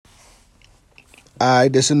All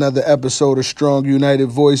right, this another episode of Strong United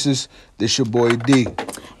Voices. This your boy D.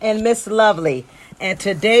 And Miss Lovely. And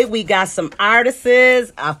today we got some artists,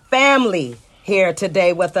 a family here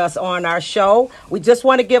today with us on our show. We just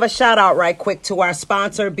want to give a shout out right quick to our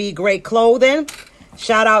sponsor, Be Great Clothing.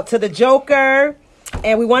 Shout out to the Joker.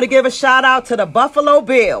 And we want to give a shout out to the Buffalo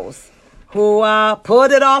Bills, who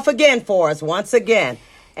pulled it off again for us once again.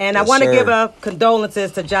 And Yes, I want to sir. give a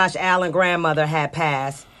condolences to Josh Allen. Grandmother had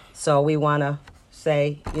passed. So we want to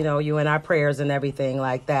say, you in our prayers and everything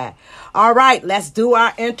like that. All right, let's do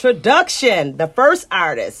our introduction. The first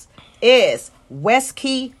artist is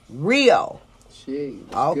Westkey Rio.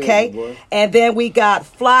 Okay. Good, and then we got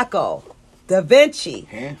Flacco Da Vinci.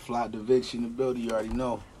 and Flock Da Vinci in the building, you already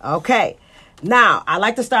know. Okay. Now, I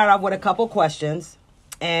like to start off with a couple questions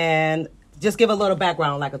and just give a little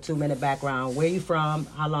background, like a 2-minute background. Where you from?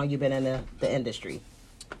 How long you been in the industry?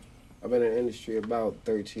 I've been in the industry about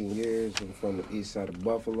 13 years. I'm from the east side of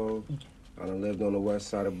Buffalo. I done lived on the west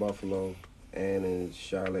side of Buffalo and in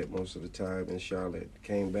Charlotte most of the time. In Charlotte,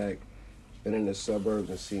 came back, been in the suburbs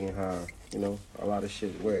and seeing how, a lot of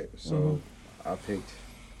shit went. So I picked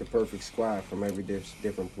the perfect squad from every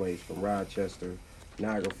different place, from Rochester,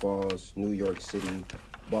 Niagara Falls, New York City,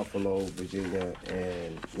 Buffalo, Virginia,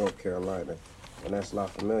 and North Carolina. And that's La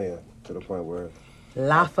Familia, to the point where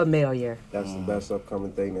La Familiar. that's the best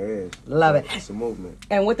upcoming thing there is. Love it. It's a movement.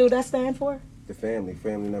 And what do that stand for? The family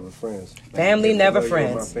never friends. Family never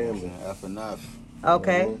Familiar friends. with My family. F enough.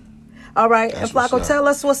 Okay. All right. That's And Flacco, what's up. tell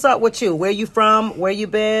us what's up with you. Where you from, where you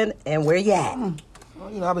been, and where you at?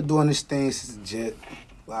 Well, I've been doing this thing since legit.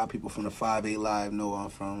 A lot of people from the 5-8 Live know I'm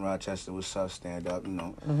from Rochester. What's up? Stand up,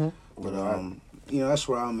 But that's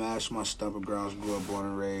where I'm at. That's my stubborn grounds. Grew up, born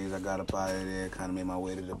and raised. I got up out of there. Kind of made my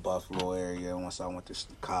way to the Buffalo area once I went to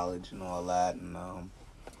college and all that. And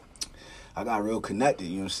I got real connected.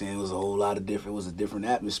 You know what I'm saying? It was a whole lot of different. It was a different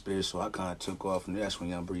atmosphere. So I kind of took off, and that's when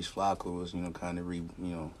Young Breeze Flacco was,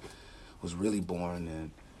 was really born.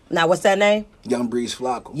 And Now, what's that name? Young Breeze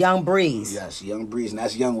Flacco. Young Breeze. Yes, Young Breeze, and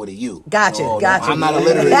that's Young with a U. Gotcha, No, gotcha. I'm not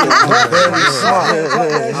illiterate. I'm very smart.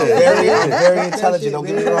 I'm very intelligent. Don't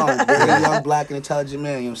get me wrong. Very young, black, and intelligent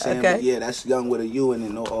man. You know what I'm saying? Okay. But yeah, that's Young with a U and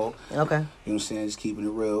then no O. Okay. You know what I'm saying? Just keeping it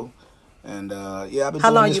real. And I've been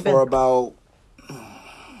How long doing this you been? for about,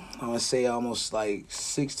 I want to say almost like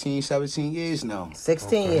 16, 17 years now.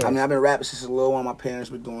 16 years. I mean, I've been rapping since a little one. My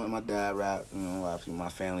parents been doing it. My dad rap, obviously my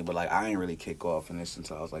family. But like, I ain't really kick off in this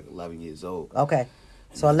until I was like 11 years old. Okay.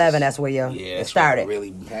 So 11, that's where Yeah, it that's started. when I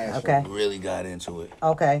really, Okay. really got into it.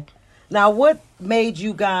 Okay. Now, what made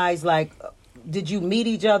you guys, did you meet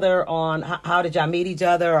each other on, how did y'all meet each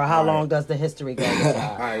other, or how long does the history go with All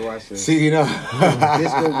y'all? right, watch this. See, This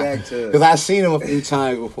go back to because I seen him a few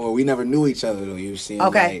times before. We never knew each other though. You seen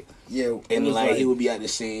Okay. yeah, it and was like he would be at the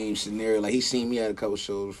same scenario. Like he seen me at a couple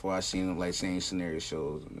shows before. I seen him like same scenario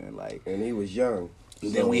shows, and then and he was young.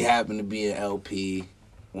 and then we happened to be in LP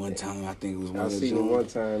one time. I think it was one I of the seen him June. one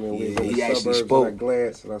time and we was in he the actually suburbs spoke. and I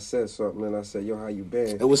glanced and I said something and I said, "Yo, how you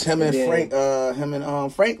been?" It was him and then- Frank. Him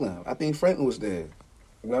and Franklin. I think Franklin was there.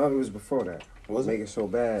 No, it was before that. Was it? Make it so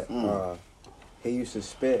bad. He used to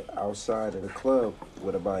spit outside of the club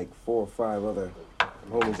with about like 4 or 5 other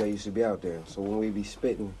homies that used to be out there. So when we be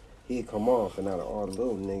spitting, he'd come off, and out of all the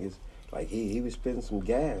little niggas, like he was spitting some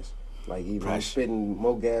gas. Like he was Fresh. spitting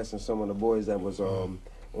more gas than some of the boys that was on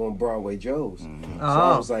Broadway Joe's. So Oh.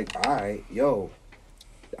 I was like, all right, yo,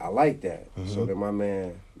 I like that. So then my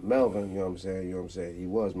man Melvin, you know what I'm saying? He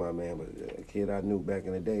was my man, but a kid I knew back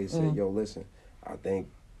in the day said, yo, listen, I think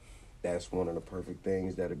that's one of the perfect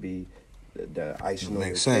things that'd be the icing on the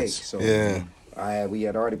Makes cake. sense. So Yeah. we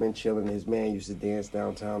had already been chilling. His man used to dance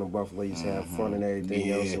downtown in Buffalo. Used to have fun and everything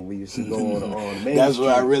Yeah. else. And we used to go on Main That's where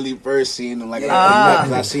I Street. really first seen him. Like, Ah.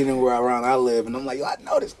 I seen him where around I live, and I'm like, yo, I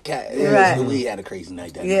know this cat. Right. We had a crazy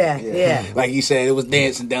night that Yeah, night. yeah. Like you said, it was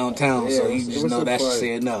dancing downtown, Yeah, so it you was- it just was know some that should fun.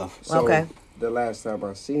 say enough. So Okay. the last time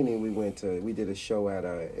I seen him, we did a show at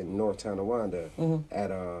in North Tonawanda at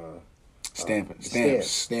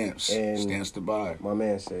Stamps And to buy. my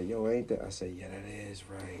man said, "Yo, ain't that?" I said, "Yeah, that is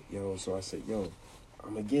right, yo." So I said, "Yo,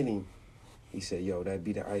 I'ma get him." He said, "Yo, that'd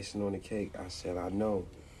be the icing on the cake." I said, "I know."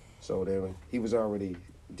 So then he was already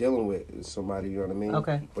dealing with somebody, you know what I mean?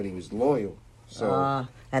 Okay. But he was loyal. So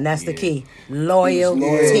And that's the key. he was Loyalty.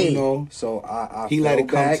 loyal, you know. So I He let fell it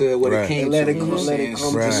come back. to what Right. it came And let to. it You know come- what I'm let it saying?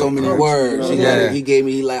 come to To so many the words. crux, He, you know? let it- he gave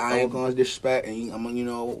me, he like, I ain't gonna disrespect, and I'm, when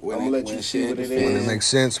I'ma let you see what it When is. it makes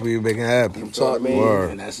sense, we make it happen. I'm talking, You know what I mean?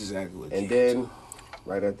 and that's exactly what. And came then to.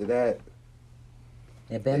 right after that,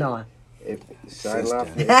 It been on. if Shine Since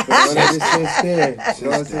Life, then. it's been one of the since then.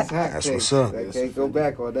 No, it's hot That's cake. what's up. I can't go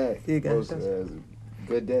back on that. You got It was that. a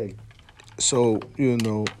good day. So,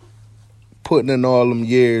 putting in all them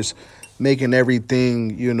years, making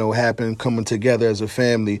everything, happen, coming together as a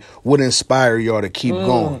family, what inspire y'all to keep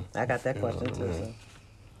going? I got that question too. So.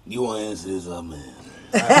 You want to answer this, man?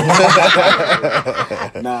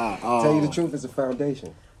 Tell you the truth, it's a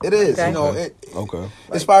foundation. It is, Okay. Okay.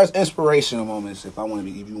 As far as inspirational moments, if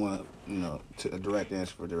you want, to a direct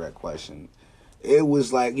answer for a direct question, it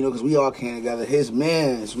was like, because we all came together. His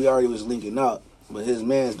mans, we already was linking up, but his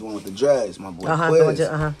man's the one with the dreads, my boy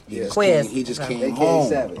Quiz. Quiz. He just Okay. came AKA home.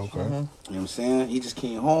 Savage. Okay. You know what I'm saying? He just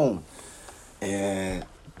came home. And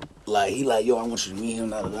like he like, yo, I want you to meet him,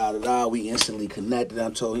 da da da da da. We instantly connected. I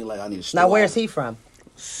told him, I need to start. Now, where's he from?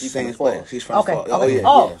 He's from from the Falls. He's from Okay. the Falls. Okay.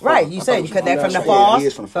 Oh, yeah. Right. You said you connect from the Yeah, Falls. he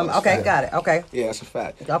is from the Falls. Okay, Yeah. got it. Okay. Yeah, that's a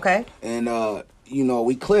fact. Okay. And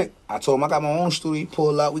we click. I told him I got my own studio. He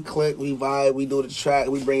pull up, we click, we vibe, we do the track,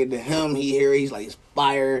 we bring it to him. He hear it, he's like, it's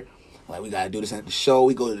fire. Like, we gotta do this at the show.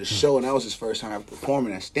 We go to the show, and that was his first time ever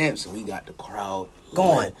performing at Stamps, and we got the crowd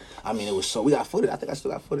Going. lit. I mean, it was so, we got footage. I think I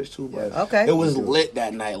still got footage too, but Okay. it was lit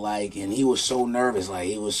that night, and he was so nervous,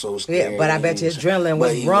 he was so scared. Yeah, but I bet He his adrenaline was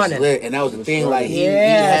but he running. lit, and that was the thing,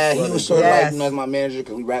 Yes. he was sort of Yes. as my manager,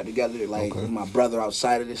 because we rapped together, my brother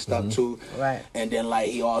outside of this stuff too. Right. And then,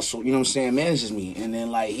 he also, manages me. And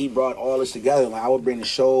then, he brought all this together. I would bring the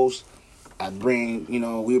shows. I'd bring,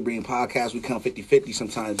 we would bring podcasts. We come 50-50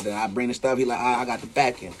 sometimes. Then I bring the stuff. He I got the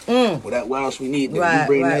back end. What else we need? Then Right, you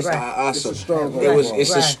bring right, this. right. It's a stronghold.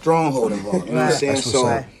 It's a stronghold involved. You know what I'm Right. saying? That's what's So,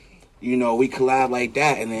 up. we collab like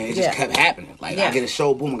that. And then it just kept happening. I get a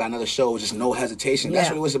show, boom, I got another show. Just no hesitation. That's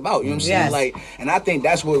Yeah. what it was about. You know what I'm Yes. saying? And I think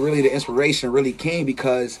that's what really the inspiration really came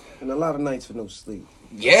because, And a lot of nights with no sleep.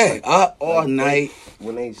 up all night.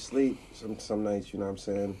 When they sleep, some nights, you know what I'm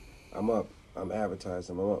saying, I'm up. I'm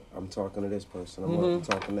advertising. I'm up. I'm talking to this person. I'm up. I'm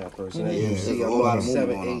talking to that person. As you see, There's a I'm whole lot up of movement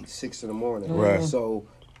 7, going on. 8, 6 in the morning. Right. So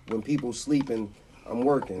when people sleeping, I'm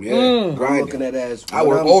working. Yeah, I'm grinding. looking at as I when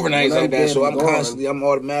work I'm- overnights when I'm like that, dead so and I'm gone, constantly, I'm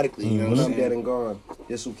automatically, you know when what I'm I'm dead saying? and gone,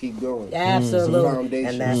 this will keep going. Absolutely. It's a foundation.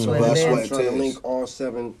 And that's what That's it what is. it trying to is. link all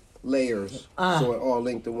 7 layers so it all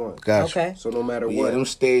linked to one. Gotcha. Okay. So no matter Yeah, what, them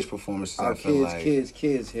stage performances, our I feel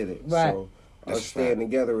kids hit it. Right. So That's us a staying fact.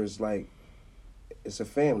 together is like, it's a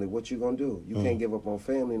family. What you gonna do? You can't give up on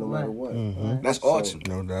family no matter what. That's So- awesome.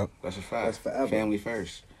 No doubt. That's a fact. That's forever. Family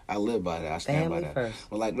first. I live by that. I stand Family by that. first.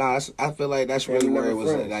 But I feel like that's Family really where it never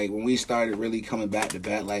was. friends. When we started really coming back to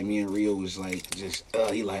back, me and Rio was just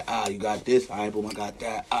he you got this, all right, boom, I got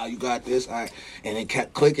that, you got this, all right, and it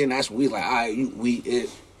kept clicking. That's when we all right, it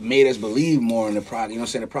made us believe more in the progress. You know what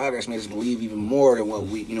I'm saying? The progress made us believe even more than what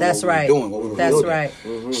we, That's what we right. were doing, what we were That's building.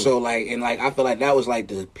 right. So I feel like that was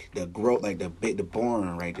the growth, the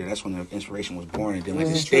born right there. That's when the inspiration was born, and then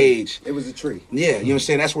the stage. It was a tree. Yeah, you know what I'm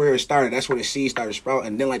saying? That's where it started. That's where the seed started sprouting.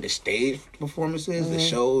 And then the stage performances, the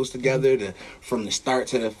shows together, from the start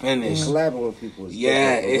to the finish. Collabing with people is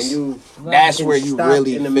Yeah, different. it's When you that's can where you stop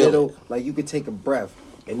really in the feel middle, it. you could take a breath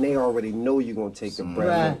and they already know you're gonna take a breath.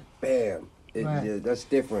 Right. And bam. Right. Yeah, that's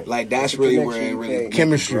different. That's The really where connection it you really can't-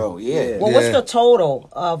 Chemistry. grow. Yeah. Well, what's Yeah. the total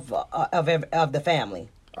of the family?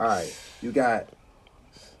 All right, you got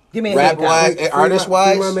Give me a Rap hint, guys. wise, artist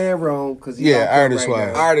wise, my man Rome because Yeah,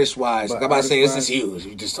 artist-wise. artist wise. But I'm about to say this artist-wise- is huge.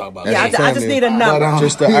 We just talk about Yeah, I that. just need a number.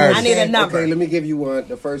 Just the I artist. need a number. Okay, let me give you one.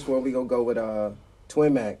 The first one we gonna go with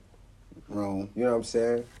Twin Mac. Rome, You know what I'm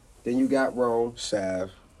saying? Then you got Rome.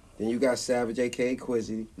 Sav, Then you got Savage, aka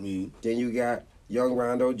Quizzy. me, Then you got Young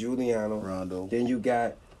Rondo Giuliano. Rondo. Then you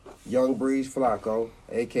got Young Breeze Flacco,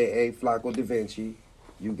 aka Flacco Da Vinci.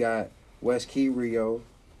 You got West Key Rio,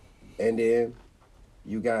 and then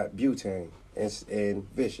you got Butane and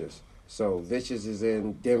Vicious. So Vicious is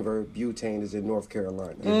in Denver, Butane is in North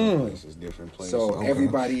Carolina. Different places, different places. So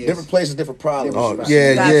everybody is different places, different problems. Oh, Different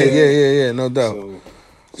yeah, Gotcha. yeah, no doubt.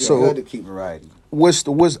 So, So- good to keep variety. What's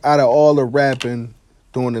out of all the rapping,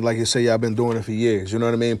 doing it like you say, y'all been doing it for years. You know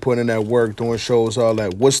what I mean? Putting in that work, doing shows, all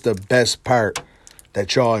that. What's the best part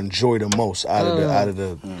that y'all enjoy the most out of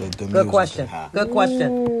the music? Good question. Good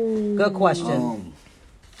question. Good question.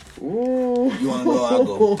 You want to go? I'll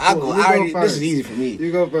go. I'll go. I already, this is easy for me.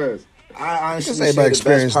 You go first. I honestly Just say everybody the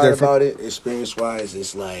experience best part different. about it, experience-wise,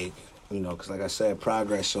 it's because like I said,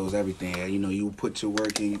 progress shows everything. You put your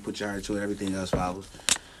work in, you put your heart to it, everything else follows.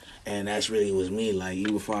 And that's really was me.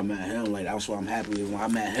 Even before I met him, that's why I'm happy with. When I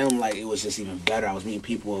met him, it was just even better. I was meeting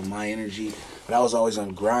people of my energy, but I was always on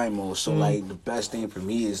grind mode. So the best thing for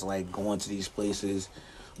me is going to these places,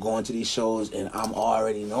 going to these shows, and I'm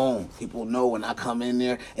already known. People know when I come in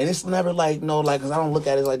there, and it's never because I don't look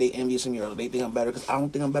at it like they envious of me or they think I'm better, because I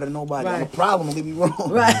don't think I'm better than nobody. I'm a Right. problem. Don't get me wrong.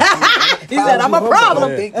 Right. He said, I'm a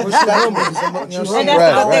problem. I think And that's Right, what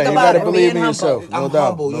I right. think You about gotta it. believe being in humble. yourself. No I'm doubt.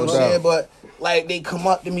 humble, you no know what I'm saying? doubt. But like they come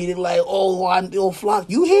up to me, they're like, "Oh, Flock,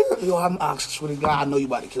 you here? Yo, I swear to God, I know you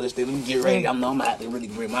about to kill this thing. Let me get ready. I'm gonna have to really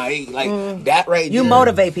bring my age. Like that right there. You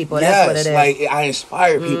motivate people. That's what it is. Like I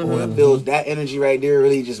inspire people. It feels that energy right there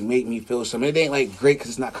really just make me feel something. It ain't like great because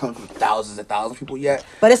it's not coming from thousands and thousands of people yet.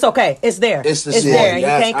 But it's okay. It's there. It's there. You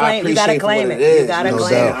can't claim. You gotta claim it. You gotta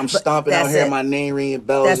claim it. I'm stomping out here, my name ringing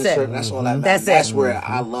bells. That's it. That's all that matters. That's where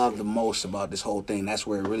I love the most about this whole thing. That's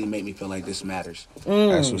where it really made me feel like this matters.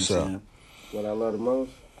 That's what's up. What I love the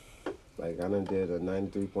most, like I done did a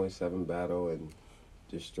 93.7 battle and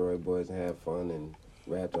destroyed boys and had fun and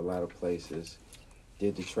rapped a lot of places.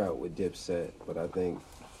 Did the Trout with Dipset, but I think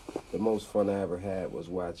the most fun I ever had was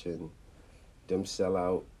watching them sell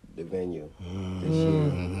out the venue this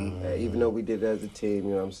year. Even though we did it as a team,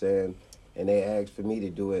 you know what I'm saying, and they asked for me to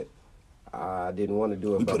do it, I didn't want to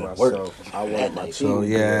do it by myself. I wanted my team. So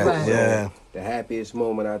yeah. The happiest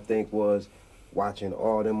moment I think was watching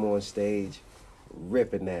all them on stage,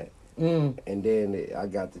 ripping that. And then I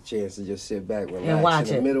got the chance to just sit back, relax and watch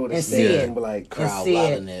in the middle of the and stage see and be like, crowd see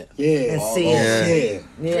loving it. Yeah. And see it.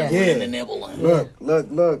 Yeah.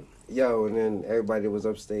 Look. Yo, and then everybody that was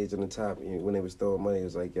upstage on the top, when they was throwing money, it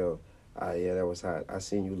was like, yo, yeah, that was hot. I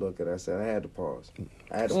seen you look at it. I said, I had to pause.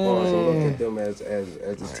 I had to pause and look at them as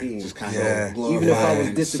a team. Just kind of even if I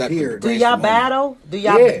was disappeared. Do y'all battle? Do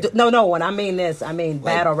y'all? Yeah. No. When I mean this, I mean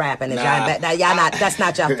battle rapping. Is y'all not? That's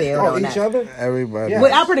not y'all field. Oh, each other? Everybody. Yeah.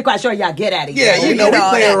 Well, I'm pretty quite sure y'all get at each other. Yeah, you know, we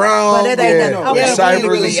play around. But it ain't nothing. Yeah, Okay. ciphers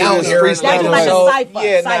really and out here. freestyle. Y'all do like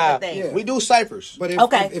a cipher thing. Yeah. We do ciphers. But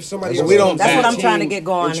Okay. if somebody So else we don't on That's what the I'm trying to team get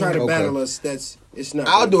going and try to here. battle us, it's not.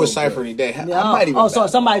 I'll gonna do go a cipher good. any day. I Yeah. might even So battle.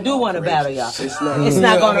 somebody do want to battle y'all. It's not. It's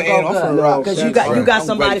not gonna Yeah, I'm go from good Rock. because you That's got right.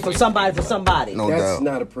 somebody I'm for ready. somebody for somebody. No That's doubt.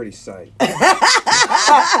 not a pretty sight.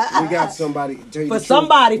 We got somebody tell you For the truth,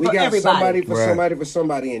 somebody, we for got everybody. somebody for Right. somebody for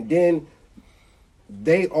somebody, and then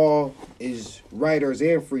they all is writers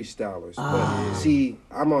and freestylers. But see,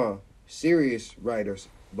 I'm a serious writer,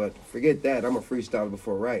 but forget that. I'm a freestyler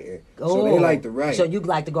before writing. So they like to write. So you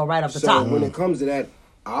like to go right off the So top. when it comes to that,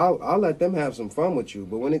 I'll let them have some fun with you.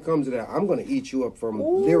 But when it comes to that, I'm gonna eat you up from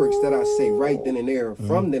lyrics that I say right then and there,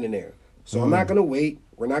 from then and there. So I'm not gonna wait.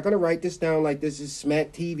 We're not gonna write this down like this is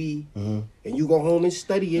Smack TV, and you go home and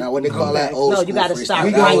study it. Now what they come call that back. old No, school you gotta freestyle.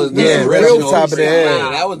 start That right was there. the Real original top of the freestyle.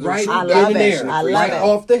 head. That was the Right true I then love and it. there, I love right it.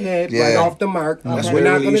 off the head, right Yeah. off the mark. That's We're where it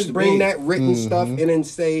not really gonna used to bring be. that written stuff and then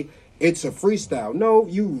say it's a freestyle. No,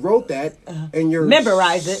 you wrote that and you're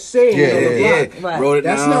Memorize it. saying Yeah, it on the yeah, block. Right. Wrote it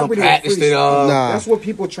That's down, not really practiced a freestyle. it all. Nah. That's what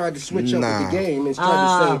people tried to switch up with the game and tried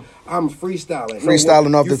to say, I'm freestyling.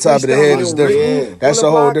 Freestyling off the top of the head is different. That's a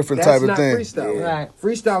whole different type of That's thing. not freestyling. Right.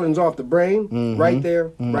 Freestyling's off the brain, right there,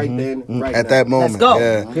 right then, right At now. that moment. Let's go.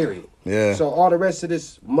 Yeah. Period. Yeah. So all the rest of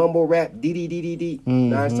this mumble rap, dee.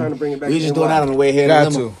 Now it's time to bring it back. We to just NY. doing that on the way here. Got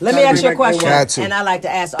in the to. limo. Let me ask you a question, Got to. and I like to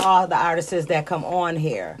ask all the artists that come on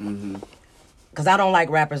here, because I don't like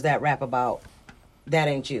rappers that rap about that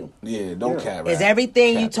ain't you. Yeah, don't cap. Is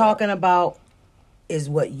everything you talking about is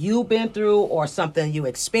what you've been through, or something you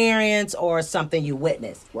experienced, or something you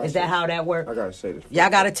witnessed? Watch Is that this. how that works? I gotta say this. Y'all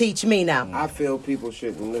got to teach me now. I feel people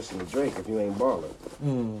shouldn't listen to Drake if you ain't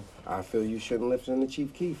balling. I feel you shouldn't listen to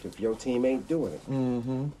Chief Keef if your team ain't doing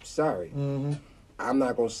it. Sorry. I'm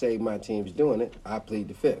not gonna say my team's doing it. I plead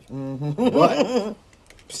the fifth. But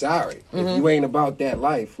sorry, if you ain't about that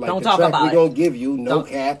life, like Don't the talk track about we it. gonna give you, no Don't-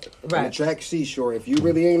 cap, and the Right. track Seashore. If you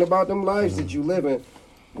really ain't about them lives that you living,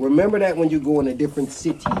 remember that when you go into different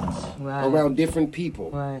cities, Right. around different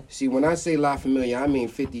people. Right. See, when I say La Familia, I mean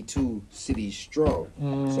 52 cities strong.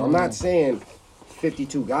 So I'm not saying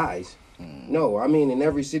 52 guys. No, I mean in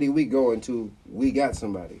every city we go into, we got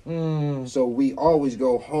somebody. So we always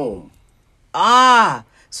go home.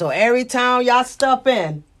 So every time y'all step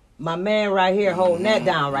in, my man right here holding that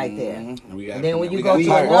down right there. We got- And then when you we go got to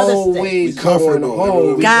tires. another state. Always We going comfortable.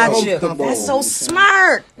 home. We Got you. comfortable. That's so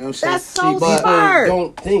smart. You know what I'm saying? That's so But- smart.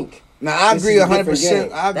 Don't think. Now I This agree is a 100%.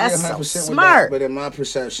 different I agree That's so 100% with smart. that. But in my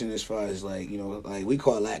perception, as far as like like we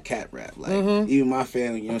call that cat rap. Like even my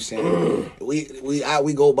family, you know what I'm saying?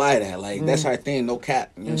 We go by that. Like that's our thing. No cap.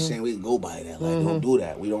 You know what I'm saying? We go by that. Like don't do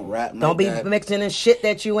that. We don't rap. Don't like be that. mixing in shit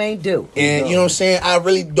that you ain't do. And you know what I'm saying? I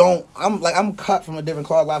really don't. I'm cut from a different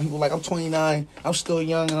cloth. A lot of people like I'm 29. I'm still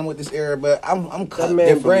young and I'm with this era, but I'm cut That man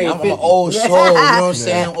differently. brain I'm an 50. old soul. You know what I'm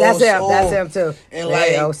saying? That's Old him. soul. That's him too. And Yeah,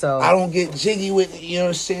 like old soul. I don't get jiggy with you know what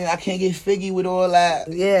I'm saying? I can't get figgy with all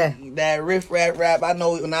that. Yeah. That riff rap. I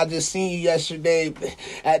know when I just seen you yesterday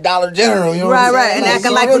at Dollar General. You know Right, what I'm right, saying? and acting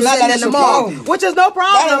so like real, you're not sitting that in the it's a mall, problem. which is no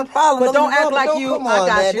problem. Not a problem. But don't act like you. Come I on,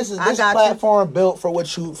 got man. you. This I got you. platform built for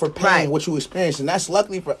pain, Right. what you experience, and that's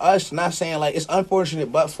luckily for us. Not saying like it's unfortunate,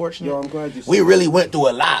 but fortunate. Yo, I'm glad you said we really went through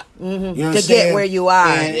a lot. You know what I'm To saying? get where you are.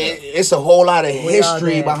 And it's a whole lot of all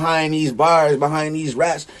history there. behind these bars, behind these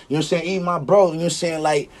raps. You know what I'm saying? Even my bro, you know what I'm saying?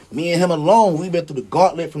 Like, me and him alone, we been through the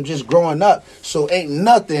gauntlet from just growing up. So ain't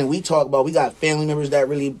nothing we talk about. We got family members that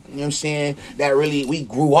really, you know what I'm saying, that really we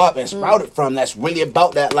grew up and sprouted from, that's really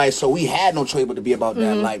about that life. So we had no choice but to be about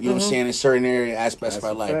that life, you know what I'm saying, in certain aspects of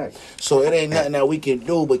our life. fact. So it ain't nothing that we can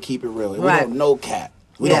do but keep it real. We Right. don't know cap.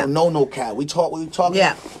 We Yeah. don't know no cap. We talking.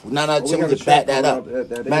 Yeah. 9 out of 10, we got a can back track that on up. that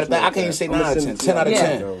Matter of is fact, I no can't even cap. say I'ma 9 out of send 10, it 10 out of to you.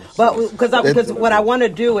 10. Yeah. But because what I want to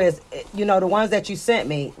do is, you know, the ones that you sent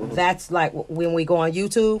me, that's like when we go on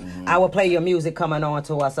YouTube, I will play your music coming on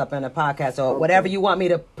to us up in the podcast or whatever you want me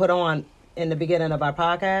to put on in the beginning of our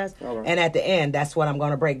podcast, Alright. and at the end, that's what I'm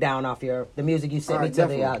going to break down off the music you sent me Alright, to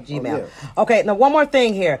the definitely. Gmail. Oh, Okay, now one more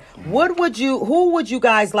thing here. Who would you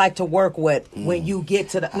guys like to work with when you get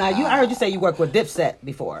to the? Now I heard you say you worked with Dipset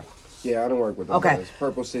before. Yeah, I don't work with them Okay. guys.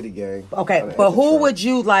 Purple City Gang. Okay, but who would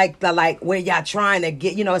you like where y'all trying to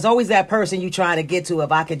get? You know, it's always that person you trying to get to.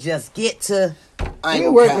 If I could just get to, I We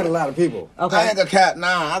ain't work gonna with a cap. lot of people. okay, I ain't gonna cap.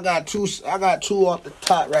 Nah, I got two off the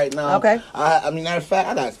top right now. Okay. I mean, matter of fact,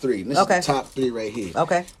 I got 3. This Okay. is the top 3 right here.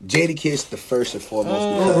 okay. Jadakiss the first and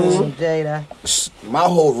foremost Jada. because my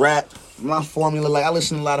whole rap, my formula, like I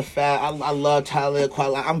listen to a lot of Fab. I love Tyler,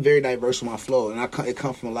 Quality. I'm very diverse with my flow, and it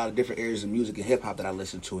comes from a lot of different areas of music and hip hop that I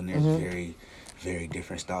listen to, and there's very, very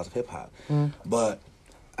different styles of hip hop. But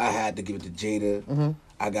I had to give it to Jada.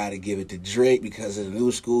 I got to give it to Drake because of the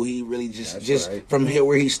new school. He really just right. from here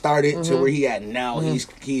where he started to where he at now. He's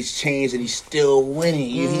changed and he's still winning.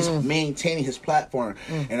 He's maintaining his platform,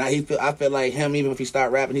 and I feel like him. Even if he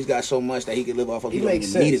start rapping, he's got so much that he can live off of. He don't makes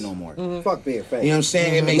even need it sense. no more. Fuck being fake. You know what I'm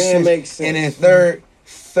saying? It The makes man sense. makes sense. And then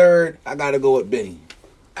third, I gotta go with Benny.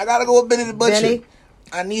 I gotta go with Benny the Butcher. Benny?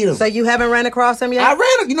 I need him. So you haven't ran across him yet? I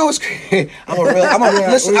ran. You know what's crazy?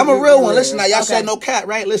 I'm a real one. Listen, now y'all said no cat,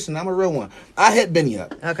 right? Listen, I'm a real one. I hit Benny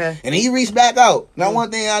up. Okay. And he reached back out. Now,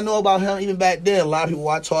 one thing I know about him, even back then, a lot of people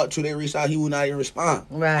I talked to, they reached out, he would not even respond.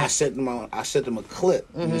 Right. I sent them a clip,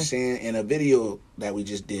 you know what I'm saying, in a video that we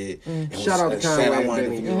just did. And Shout out to said I Conway wanted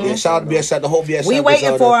and to- Benny. Yeah, shout out to BSF, the whole BSF. We waiting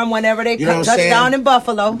episode for of- him whenever they You know come what I'm touch saying? down in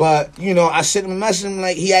Buffalo. But, you know, I sent him a message, and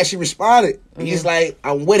like, he actually responded. He's like,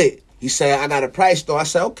 I'm with it. He said, I got a price though. I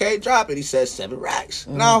said, okay, drop it. He said, 7 racks.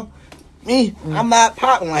 No, me, I'm not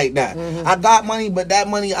popping like that. I got money, but that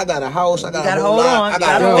money, I got a house, I got gotta a whole hold lot, on. I You got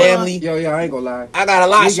gotta a hold family. Yo, I ain't gonna lie. I got a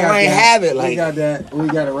lot, We so got I ain't that. have it. We Like, got that. We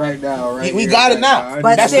got it right now. Right. we here, got it right now. I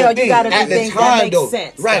But just- still, the you thing. gotta do At the things that time, make though,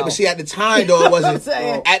 sense, right? though. But see, at the time though, it wasn't.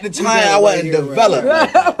 saying? At the We time, got it I right wasn't here, right developed. now.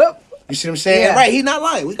 like that. You see what I'm saying? Yeah. Right, he not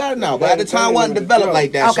lying. We got it now. But at the time, I wasn't developed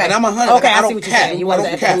like that. So, Okay. and I'm 100. Okay, I I see don't what you're saying. cap. You I wasn't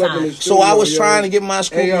don't at that cap. time. So I was Yo. trying to get my Hey,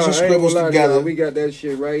 scribbles yo, and I ain't scribbles gonna lie to y'all. together. We got that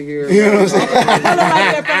shit right here. You know what I'm saying? Pull him right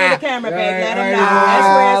there in front of the camera, babe. Let him know.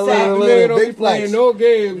 That's where it's at. look, Man, don't big be playing flex. no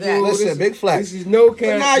games. Yeah. yo. Listen, This- big flex. This is no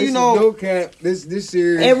cap. now, this you know- is no cap. This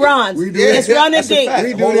series. It runs. We do It's this. running That's a deep. fact.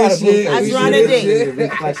 We A do whole lot this of blue shit. flex. That's We do running this deep. shit.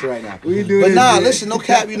 Big flex right now. We do But this nah, shit. listen, no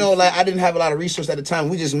cap, you know, like I didn't have a lot of resources at the time.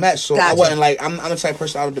 We just met, so I Gotcha. wasn't like I'm the type of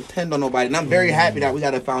person I would depend on nobody. And I'm very happy that we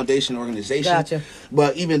got a foundation organization. Gotcha.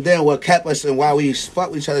 But even then, what kept us and why we fuck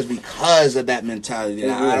with each other is because of that mentality.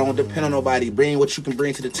 I don't depend on nobody. Bring what you can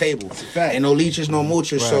bring to the table. fact. Ain't no leeches, no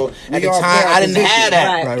moochers. So We at the all time, play our I didn't position. have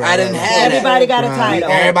that. Right. I didn't have Everybody that. got a title.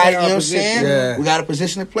 Everybody, you know what I'm position. saying? Yeah. We got a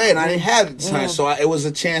position to play, and I didn't have it at the time. So it was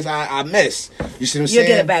a chance I missed. You see what I'm You'll saying?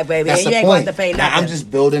 get it back, baby, That's and you the ain't gonna point. have to pay Now, I'm nothing. just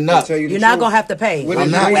building I'll up. tell you the You're not truth. gonna have to pay. With I'm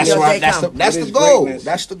his not. When That's your why. day That's come. the With his goal. greatness,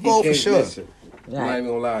 That's the he goal for can't sure. miss it. I'm Right. not even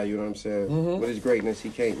gonna lie, you know what I'm saying? With his greatness, he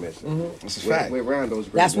can't miss it. That's a fact. With Rondo's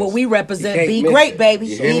greatness. That's what we represent. he can't Be miss great, it. baby.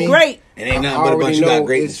 You hear Be me? great. It ain't I nothing but a bunch. already You got know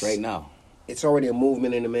greatness it's- right now. It's already a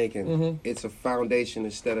movement in the making. It's a foundation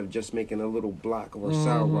instead of just making a little block or a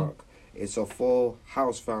sound rock. It's a full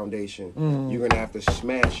house foundation. You're gonna have to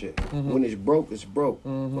smash it. When it's broke, it's broke.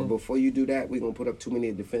 But before you do that, we're gonna put up too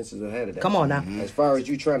many defenses ahead of that. Come on now. As far as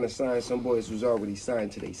you trying to sign some boys who's already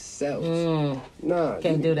signed to themselves, nah,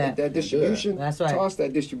 Can't do that. That distribution, That's right. Toss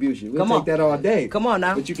that distribution. We'll Come take on. that all day. Come on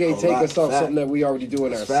now. But you can't A take lot. us off Fact. something that we already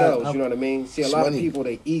doing Fact. ourselves. You know what I mean? See, a It's lot money. of people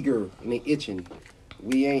they eager and they itching.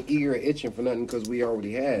 We ain't eager or itching for nothing because we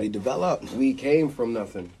already had. We develop. We came from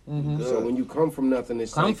nothing. So when you come from nothing,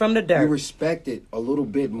 it's Come like from the dirt. you respect it a little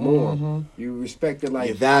bit more. You respect it like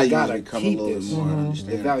Your values I gotta become a keep little this. bit more. The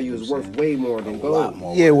Understand? value is worth way more than A lot gold.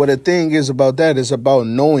 more. Yeah, well, the thing is about that, it's about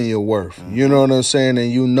knowing your worth. You know what I'm saying?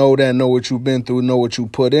 And you know that, know what you've been through, know what you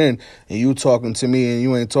put in. And you talking to me and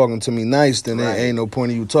you ain't talking to me nice, then there ain't no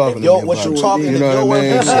point in you talking Yo, to me what about you it. talking? You if know your what I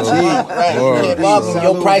mean? worth is So, right. word, Keep up. so-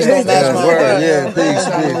 Your price don't match my Word, word. yeah, peace.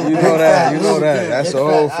 You know that. You know that. That's a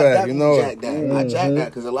whole fact. You know it. I jack that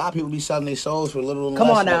because a lot of people be selling their souls for a little Come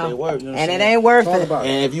less on than now. what they worth. You know what And I'm it saying? ain't worth Talk it. about it.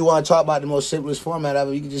 And if you want to talk about the most simplest format of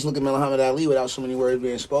it, you can just look at Muhammad Ali without so many words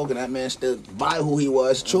being spoken. That man stood by who he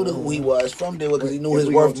was, true to who he was, from there because he knew If his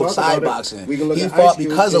we worth gonna was talk side about it, boxing. we can look He at fought Ice Cube,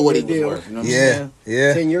 because of what he 10-year was deal. worth. You know what I'm saying?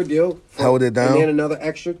 Yeah. 10-year deal. Held it down. And then another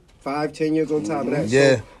extra 5-10 years on top of that.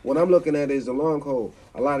 Yeah. So what I'm looking at is the long haul.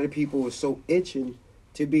 A lot of the people were so itching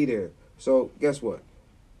to be there. So guess what?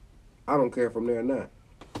 I don't care if I'm there or not.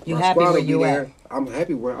 You My happy squad where will be you there. at? I'm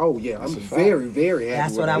happy where. Oh yeah, I'm a fact. very, very happy.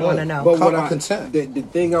 That's where what I am. wanna know. But what I'm I content. the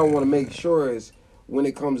thing I want to make sure is when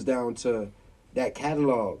it comes down to that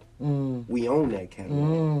catalog, we own that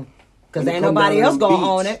catalog. Because When it ain't come nobody down to else them gonna beats,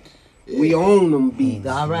 own it. We own them beats.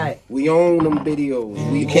 All right. We own them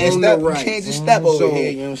videos. We You can't own step. the You rights. can't just step over So-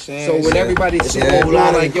 here. You know what I'm saying? So when everybody's it's sitting a there whole doing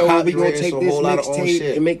lot of like, yo, we gonna copyrights, take a this whole lot of own mixtape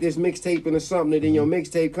shit. and make this mixtape into something, and then your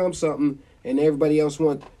mixtape comes something, and everybody else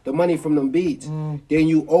want the money from them beats. Then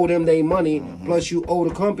you owe them their money, plus you owe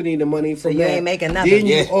the company the money from you that. ain't making nothing. Then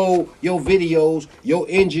you Yeah. owe your videos, your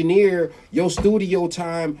engineer, your studio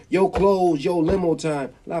time, your clothes, your limo time.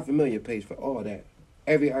 La Familia pays for all that.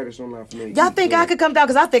 Every artist on La Familia. Y'all think I could come down?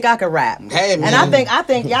 Because I think I could rap. Hey, man. And I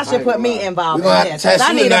think y'all should put me involved We're gonna in have this. to 'Cause test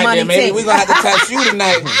I you need a tonight, money then, maybe. ticket. We're gonna have to test you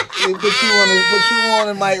tonight. Put you on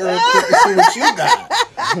the mic real quick to see what you got.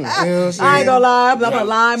 You know what I'm saying? I ain't gonna lie, I'm a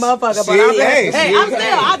lying motherfucker, but See, I'm hey, see, I'm hey.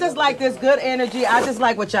 still. I just like this good energy. I just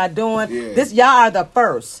like what y'all doing. Yeah. This y'all are the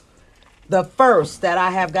first that I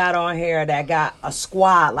have got on here that got a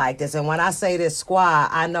squad like this. And when I say this squad,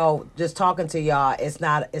 I know just talking to y'all, it's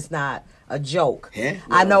not a joke. Yeah.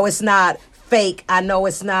 I know it's not fake. I know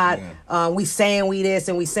it's not we saying we this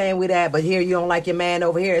and we saying we that, but here you don't like your man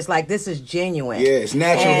over here. It's like this is genuine. Yeah, it's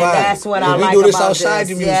natural and vibe. that's what I we like do this about outside this.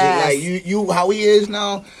 the music. Yes. Like you how he is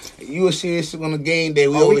now, you will see us on the game day.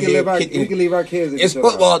 We Oh, over we can here leave our kicking. we can leave our kids. It's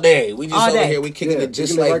football day. We just All over day. here. We kicking Yeah, it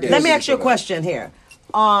just we can leave our like this. kids. Let me ask you a Yes. question here.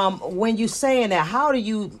 When you saying that, how do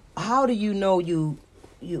you know you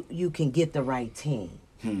can get the right team?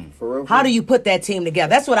 For real. How do you put that team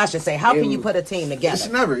together? That's what I should say. How can you put a team It's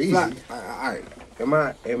together? never easy. All right.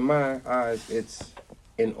 In my eyes, it's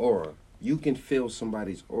an aura. You can feel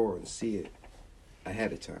somebody's aura and see it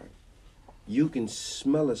ahead of time. You can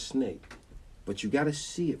smell a snake, but you got to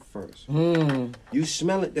see it first. You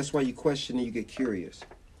smell it. That's why you question and you get curious.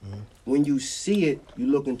 When you see it, you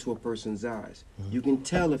look into a person's eyes. You can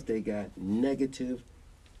tell if they got negative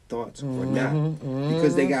thoughts or not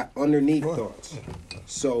because they got underneath thoughts.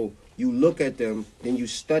 So you look at them, then you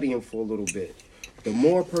study them for a little bit. The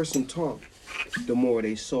more a person talk, the more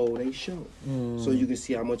they soul they show. So you can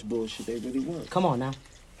see how much bullshit they really want. Come on now.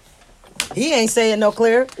 He ain't saying no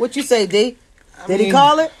clear. What you say, D? Did he mean-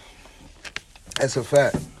 call it? That's a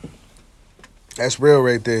fact. That's real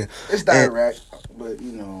right there. It's direct, but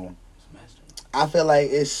you know, I feel like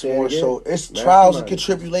it's more again. so. It's Last trials and time.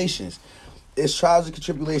 tribulations. It's trials and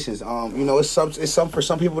tribulations. You know, it's some for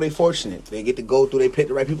some people they fortunate. They get to go through. They pick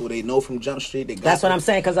the right people. They know from Jump Street. They got That's what the- I'm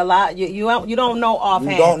saying. Because a lot you don't know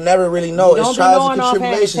offhand. You don't never really know. You don't It's be trials knowing and offhand.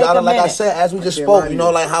 tribulations. Take I a don't, like I minute. said, as we just can't spoke, lie you to know,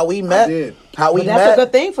 you. like how we met. did. How we But that's met. a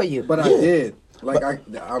good thing for you. But I Yeah. did. Like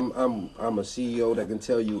I'm a CEO that can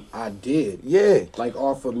tell you I did. Yeah. Like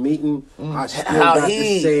off a meeting, I still How got the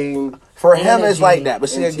he- same. For him, it's Energy. like that. But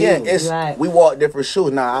see, And again, team. it's Right. we walk different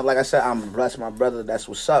shoes. Now, like I said, I'm blessed, my brother. That's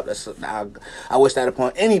what's up. I wish that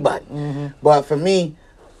upon anybody. But for me,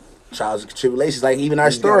 trials and tribulations, like even our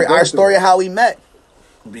You story, gotta go our through story it. of how we met,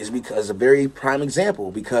 is because a very prime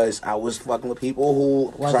example. Because I was fucking with people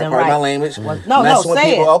who, Wasn't sorry, pardon my right. language, No, messing with say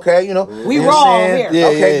people. it. Okay, you know, We you know raw what I'm saying? here. Yeah,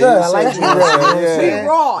 Okay, yeah, good. you I like said that. you raw, You know what I'm yeah. saying? We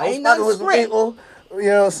raw. I was Ain't no fucking with some script. people, you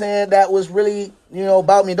know what I'm saying, that was really, you know,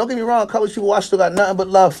 about me. Don't get me wrong, a couple of people I still got nothing but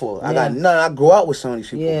love for. I got Yeah. nothing. I grew up with some of these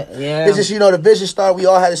people. Yeah, yeah. It's just, you know, the vision started, we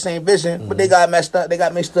all had the same vision, but they got messed up. They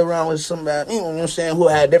got mixed around with some, you know what I'm saying, who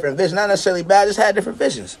had different visions. Not necessarily bad, just had different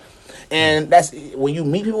visions. And that's when you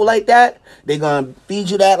meet people like that, they gonna feed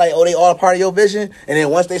you that, like, oh, they all a part of your vision. And then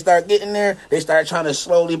once they start getting there, they start trying to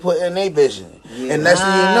slowly put in their vision. And next thing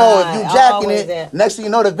you know, if you Right, jacking always it, that. next thing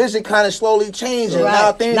you know, the vision kind of slowly changing. Right.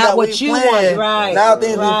 Now things Not that what we you plan, want, right, now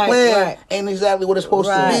things right, we plan right. ain't exactly what it's supposed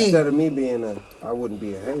Right. to be. Instead of me being I wouldn't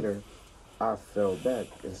be a hater, I fell back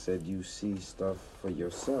and said, you see stuff for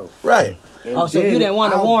yourself. Right. And Oh, so you then didn't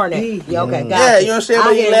want to I'll warn be it. Yeah, okay, got Yeah, you know what I'm saying? I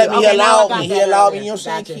But he hear let you. me, Okay, he now I allowed got me, that he allowed me, earlier. you know what I'm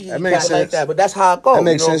saying? Gotcha. Keep That makes people like sense. that. But that's how it goes. That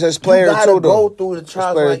makes you know? sense. That's player you gotta too, though. go through the That's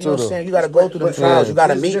trials, player like, you know too, what I'm though. saying? You gotta go through the But trials. You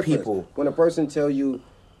gotta here's the meet difference. people. When a person tell you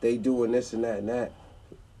they doing this and that,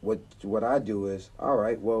 what I do is, all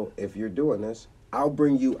right, well, if you're doing this, I'll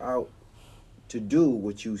bring you out to do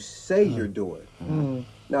what you say you're doing.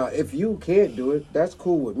 Now, if you can't do it, that's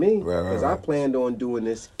cool with me because I planned on doing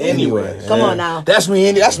this anyway. Come on now. That's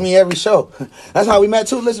me every show. That's how we met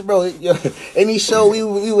too. Listen, bro, any show we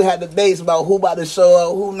would have debates about who about to show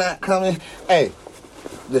up, who not coming. Hey,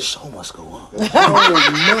 the show must go on.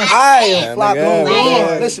 I am flopping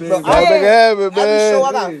on. Listen, bro, every show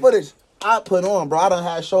I got footage I put on, bro. I done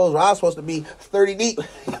had shows where I was supposed to be 30 deep.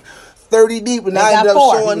 30 deep, and I ended up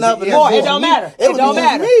showing up. It don't matter. It don't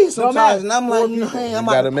matter. Me sometimes, and I'm like, I'm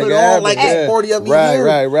about to put on like 40 of me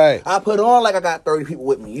here. Right. I put on like I got 30 people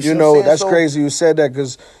with me. You know, that's crazy you said that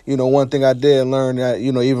because, you know, one thing I did learn that,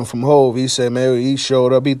 you know, even from Hov, he said, man, he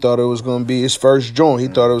showed up, he thought it was going to be his first joint. He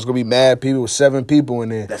thought it was going to be mad people with 7 people in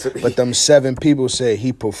there. But them 7 people said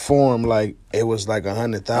he performed like it was like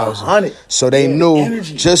 100,000. So they knew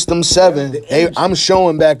just them 7. I'm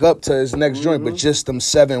showing back up to his next joint, but just them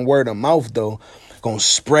 7 word of mouth though, gonna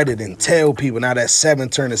spread it and tell people now that 7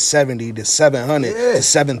 turn to 70 to 700 to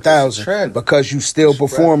 7,000 because you still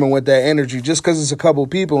performing with that energy. Just because it's a couple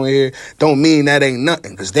people in here don't mean that ain't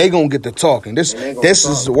nothing because they gonna get to talking. This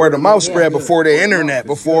is the word of mouth spread before the internet,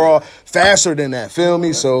 before all faster than that. Feel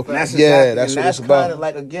me? So that's what it's about. Kind of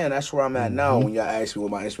like, again, that's where I'm at now. When y'all asked me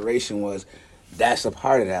what my inspiration was, that's a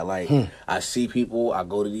part of that. Like, I see people, I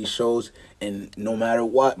go to these shows, and no matter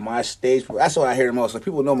what, my stage, that's what I hear the most. Like,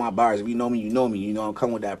 people know my bars. If you know me, you know me. You know I'm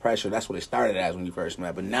coming with that pressure. That's what it started as when you first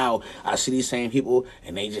met. But now, I see these same people,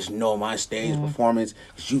 and they just know my stage performance,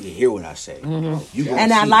 because you can hear what I say.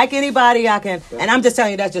 And I like anybody I can, and I'm just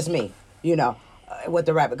telling you, that's just me, you know, with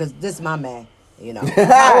the rapper, because this is my man. You know,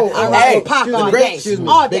 I rap with Pac all day,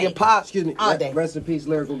 all day. Big and Pop, all day. Rest in peace,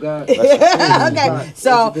 Lyrical God. Okay,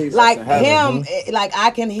 so like him, like I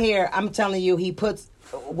can hear. I'm telling you, he puts.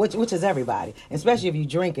 Which is everybody, especially if you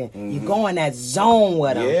drinking, you go in that zone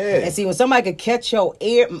with them. And see, when somebody could catch your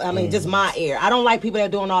ear, I mean, just my ear. I don't like people that are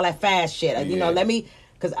doing all that fast shit. You know, let me.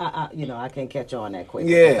 Because I can't catch on that quick.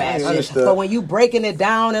 But when you breaking it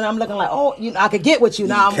down, and I'm looking like, oh, you know, I could get with you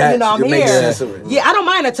now. I'm here. Yeah, I don't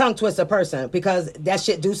mind a tongue twister person because that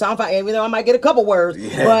shit do something. Even though I might get a couple words,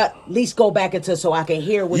 but at least go back into so I can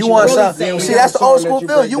hear what you want really saying. See, that's the old school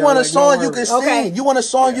feel. You want a song you can sing. You want a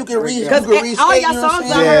song you can read. Because all your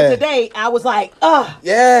songs I heard today, I was like,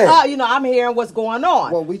 you know, I'm hearing what's going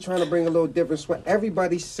on. Well, we trying to bring a little difference.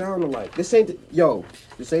 Everybody sound alike. This ain't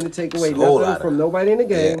to take away nothing from nobody in the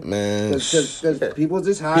game. Yeah, man. Because people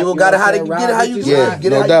just hot. People got it how to get it how you get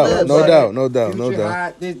it. No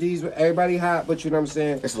doubt. These everybody hot, but you know what I'm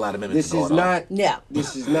saying. There's a lot of minutes.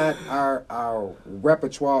 This is not our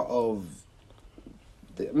repertoire of.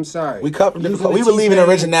 I'm sorry. We believe in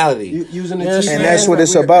originality. Using the and that's what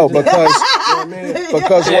it's about because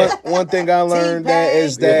one thing I learned that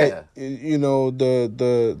is that you know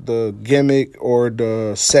the gimmick or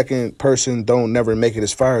the second person don't never make it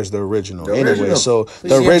as far as the original. So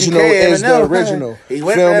the original is the original.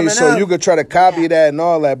 Feel me? So you could try to copy that and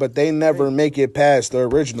all that, but they never make it past the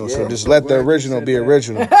original. So just let the original be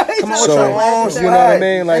original. Come on, so you know what I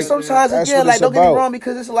mean? Like sometimes again, like don't get me wrong,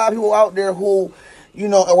 because there's a lot of people out there who. You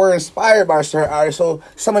know, and we're inspired by certain artists, so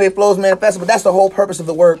some of their flows manifest. But that's the whole purpose of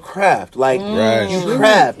the word craft. Like you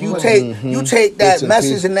craft, you take that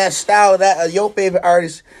message and that style of that your favorite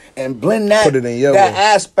artist and blend that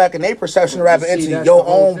aspect and their perception of rapping into your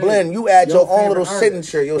own blend. You add your own little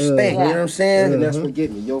signature, your stamp. You know what I'm saying? And that's what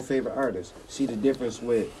get me. Your favorite artist. See the difference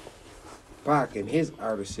with Pac and his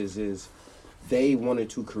artists is they wanted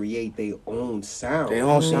to create their own sound. Their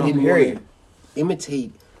own sound. Period.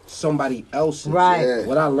 Imitate somebody else's. Right.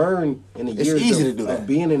 What I learned in the years of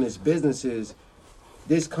being in this business is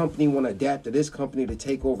this company want to adapt to this company to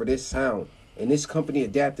take over this sound. And this company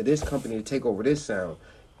adapt to this company to take over this sound.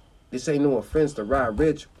 This ain't no offense to Rod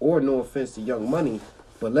Rich or no offense to Young Money,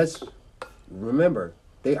 but let's remember,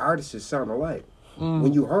 they artists sound alike.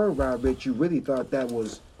 When you heard Rod Rich, you really thought that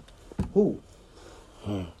was who?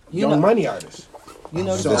 Young Money artist. You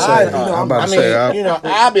know, so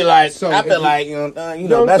I'll be like, I feel like,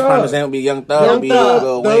 best promise ain't gonna be Young Thug.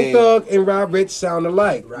 Young Thug and Rod Rich sound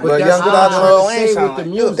alike. Right? But Young Thug ain't sound with the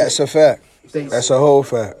music. That's a fact. That's a whole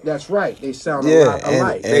fact. That's right. They sound a lot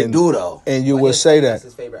alike. They do though. And you would say that. That's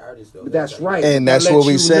his favorite artist though. That's right. And that's what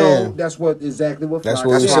we saying. That's exactly what. That's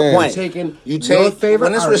what we saying. You take your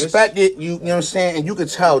favorite when it's respected. You know what I'm saying, and you could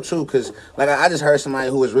tell too, because like I just heard somebody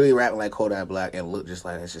who was really rapping like Kodak Black and looked just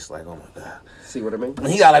like it's just like, oh my god. See what I mean?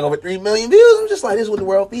 He got like over 3 million views. I'm just like, this is what the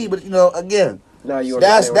world be. But again, Now you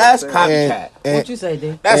That's understand what I'm saying? copycat. What you say,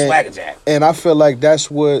 D? That's whack-a-jack. And I feel like that's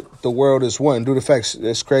what the world is wanting. Due to the fact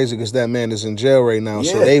it's crazy because that man is in jail right now,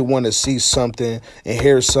 so Yeah. they want to see something and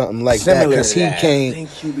hear something like that Similar because to he that. can't.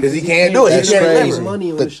 Because he can't do it. That's He can't crazy. deliver.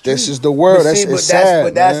 Money on the This street. is the world. But see, It's sad, but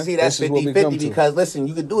man. that's This is what we come 50-50 to. because listen,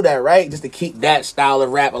 you could do that, right? Just to keep that style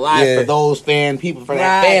of rap alive Yeah. for those people, for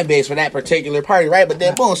that Right. fan base, for that particular party, right? But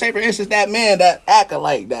then boom, say for instance that man, that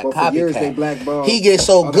acolyte, that But for years, they copycat, blackballed he gets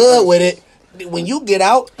so other good with persons. it. When you get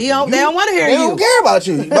out, They don't want to hear they you. don't care about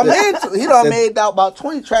you. My man, he done made out about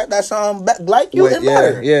 20 tracks that sound like you and yeah,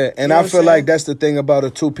 better. yeah, and You know I what feel I'm like saying? that's the thing about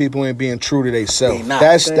it too. People ain't being true to They themselves. not.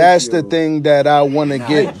 That's Thank the you. thing that I want to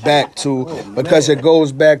get back to because it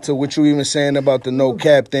goes back to what you even saying about the no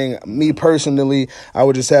cap thing. Me personally, I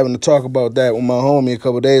was just having to talk about that with my homie a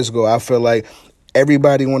couple days ago. I feel like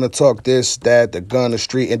everybody want to talk this, that, the gun, the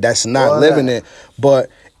street, and that's not Well, living that- it. But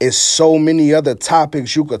it's so many other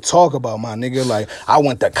topics you could talk about, my nigga. Like, I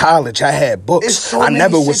went to college, I had books, It's so I many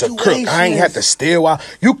never was a crook, I ain't situations. had to steal.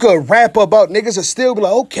 You could rap about niggas and still be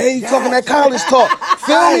like, okay, you talking that college talk.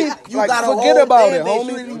 Feel me? You Like, got a forget whole about fan it, base homie.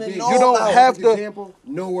 you didn't even You know don't about. have For to, example,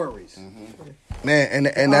 no worries. man,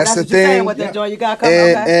 and Oh, that's the what you're saying thing. with the joint you got coming.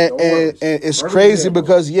 And, Okay. and, and, and it's Perfect crazy example.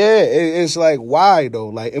 because it's like why though,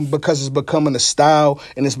 like, and because it's becoming a style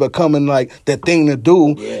and it's becoming like the thing to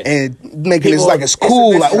do and making it People- like it's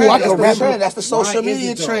cool, like, oh, I that's can the rap. trend. That's the social Why is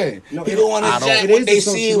media it though? trend. No, People want I to don't- jack It what is they the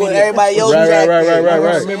see, social what media. everybody else Right, jack right, is. right, You know what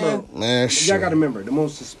right. I'm saying? Man, Y'all shit. gotta remember, the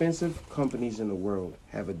most expensive companies in the world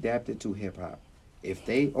have adapted to hip hop. If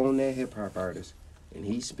they own that hip hop artist and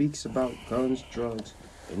he speaks about guns, drugs,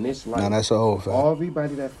 and this life, Nah, that's a whole fact.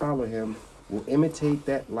 everybody that follow him will imitate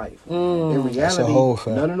that life. In That's a reality, whole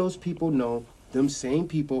fact. none of those people know them same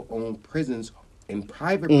people own prisons and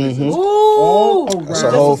private prisons Ooh. all around That's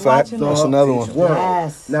a whole Just fact. watching That's that. another one. world.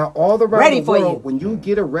 Yes. Now, all around Ready the for world, you. when you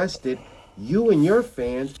get arrested, you and your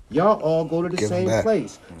fans, y'all all go to the Give 'em same back.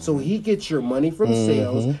 place. So he gets your money from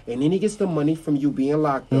sales, and then he gets the money from you being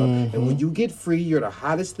locked up. And when you get free, you're the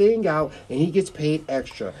hottest thing out, and he gets paid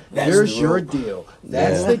extra. There's your deal.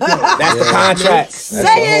 That's the deal. That's the contract. Say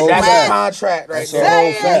whole it, That's fact. the contract right That's a there. whole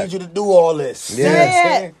I fact. need you to do all this. Yeah.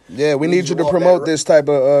 Say it. Yeah, we need you to walk promote that this type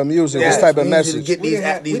of music, Yes, this type we of need you to message. get We these,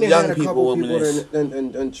 done these had young a couple people people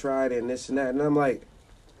this. and tried it and this and that, and I'm like,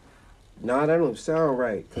 nah, that don't sound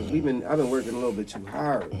right because I've been working a little bit too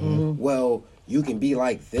hard. Well, you can be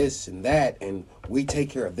like this and that, and we take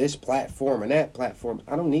care of this platform and that platform.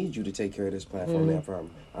 I don't need you to take care of this platform and that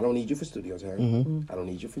platform. I don't need you for studio time. I don't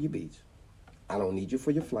need you for your beats. I don't need you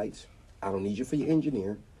for your flights. I don't need you for your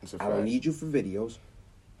engineer. I don't need you for videos.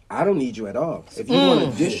 I don't need you at all. If you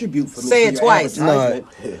want to distribute for me, Say for it your twice.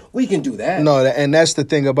 advertisement, we can do that. No, and that's the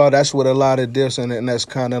thing about that's what a lot of this and that's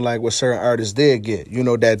kind of like what certain artists did get. You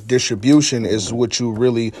know, that distribution is what you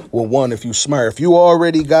really will want if you smart. If you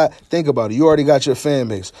already got, think about it, you already got your fan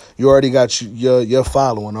base. You already got your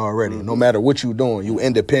following already. No matter what you doing, you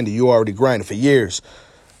independent. You already grinding for years.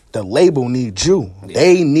 The label needs you.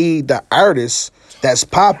 They need the artist that's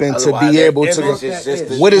popping to Otherwise, be their able image to. is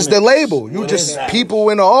just What is the image. label? You What just is that? people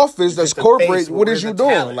in the office that's Just the corporate. face, What where's is you the doing?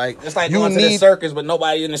 talent? Like it's like you going to the need. circus, but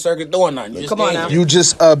nobody in the circus doing nothing. You just Come on stand now. there. You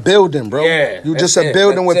just a building, bro. Yeah, you that's just a it.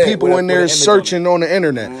 building with That's it. people With in a there image on searching on the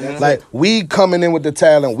internet. Like we coming in with the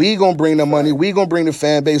talent, we gonna bring the money, we gonna bring the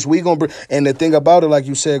fan base, we gonna bring. And the thing about it, like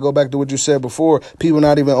you said, go back to what you said before. People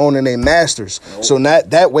not even owning their masters. So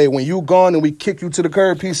not that way. When you gone and we kick you to the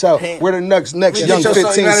curb, peace out. We're the next We young get your son-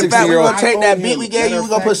 15, matter of 16 fact, we year old. gonna take that beat we gave you. We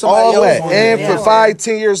gonna put somebody All else that. on And it. for Yeah.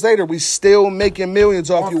 5-10 years later, we still making millions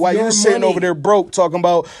off Off you while you your sitting money. over there broke talking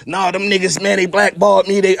about, nah, them niggas, man, they blackballed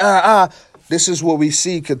me, they This is what we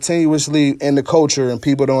see continuously in the culture and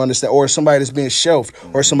people don't understand. Or somebody that's being shelved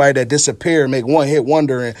or somebody that disappeared, make one hit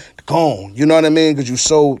wonder and gone. You know what I mean? Because you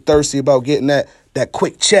so thirsty about getting that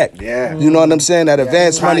quick check. Yeah. You know what I'm saying? That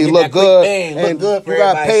advance Trying to money get look that quick good. bang, look and good for you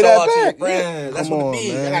gotta everybody. pay Show that out to your back. friends. That's Come what on, the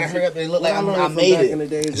beat. man. I gotta hurry up and look like What I I learned from made back in the it.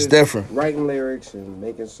 days It's is different. writing lyrics and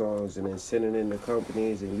making songs and then sending in to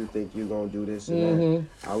companies and you think you're gonna do this and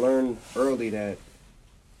that. I learned early that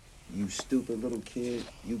you stupid little kid,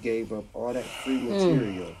 you gave up all that free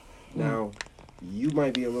material. Now, you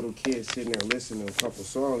might be a little kid sitting there listening to a couple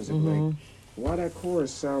songs and be like, why that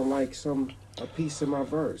chorus sound like a piece of my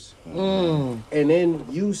verse? And then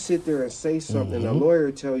you sit there and say something, and a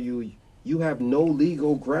lawyer tell you you have no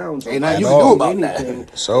legal grounds. Ain't on nothing you can do about that. anything.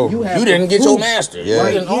 So, you have You didn't the get your proof master. Yeah.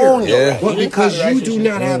 You didn't right own here. your Yeah. right. But You because you copyright do shit.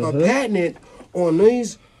 not have a patent on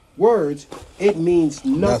these words, it means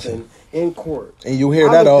nothing in court. And you hear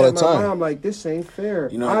I that all looked the at my time. mom like, this ain't fair.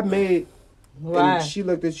 You know- I made, Right. and she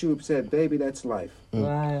looked at you and said, baby, that's life.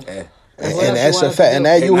 Right. And that's a fact. And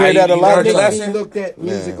now you hear that a lot of times. He looked at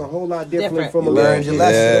music a whole lot different from a learned your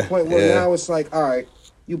lesson. To the point where now it's like, all right,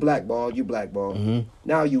 you blackball.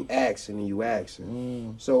 Now you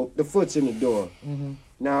asking. So the foot's in the door.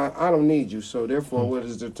 Now I don't need you, so therefore what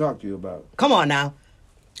is there to talk to you about? Come on now.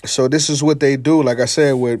 So this is what they do, like I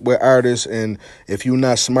said, with artists, and if you're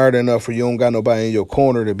not smart enough or you don't got nobody in your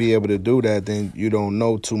corner to be able to do that, then you don't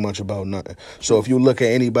know too much about nothing. So if you look at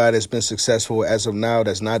anybody that's been successful as of now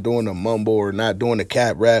that's not doing the mumble or not doing the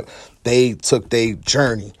cap rap, they took their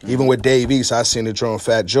journey. Even with Dave East, I seen the joint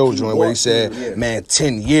Fat Joe joint where he said, man,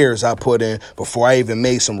 10 years I put in before I even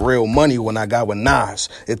made some real money when I got with Nas.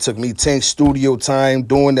 It took me 10 studio time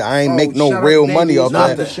doing that. I ain't make no real money off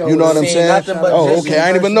that. You know what I'm saying? Oh, okay. I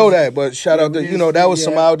didn't even know that, but shout out to, that was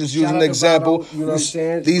some, I was just using an example.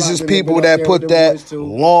 These is people that put that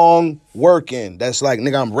long work in. That's like,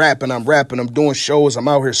 nigga, I'm rapping, I'm doing shows, I'm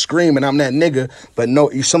out here screaming, I'm that nigga. But no,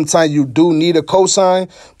 sometimes you do need a cosign,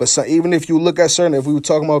 but even if you look at certain, if we were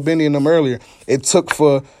talking about Benny and them earlier, it took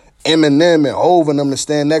for Eminem and Hov and them to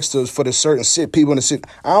stand next to us for the certain people in the city.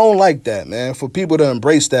 I don't like that, man. For people to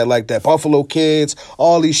embrace that like that. Buffalo Kids,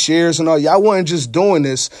 all these shares and all. Y'all wasn't just doing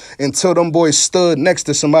this until them boys stood next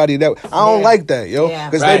to somebody that... I don't like that, yo.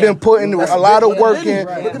 Because they've been putting a lot of work in,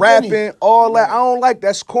 rapping, all that. I don't like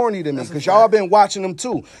that's corny to me. Because y'all been watching them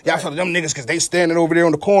too. Y'all feel them niggas because they standing over there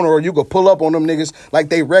on the corner, or you could pull up on them niggas like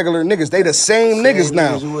they regular niggas. They the same niggas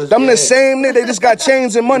now. Them the same niggas. They just got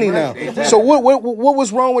chains and money now. So what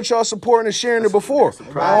was wrong with y'all supporting and sharing it before?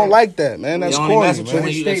 I don't like that, man. That's corny, man.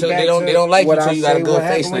 They don't like you until you got a good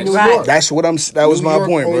face next. Right. That's what that was my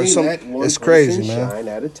point, bro. It's crazy, man.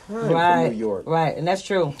 At a time Right. New York. Right, and that's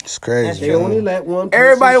true. It's crazy. They only let one person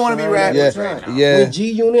Everybody want to be rapping. Yeah. When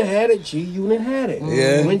G-Unit had it, G-Unit had it.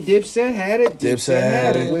 Yeah. When Dipset had it, Dipset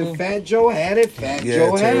had it. When Fat Joe had it, Fat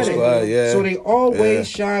Joe had it. So they always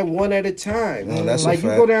shine one at a time. No, that's like a you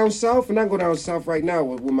fact. go down south, and I go down south right now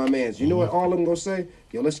with my mans. You know what all of them gonna say?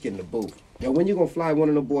 Yo, let's get in the booth. Yo, when you gonna fly one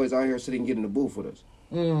of them boys out here so they can get in the booth with us?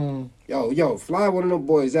 Yo, fly one of them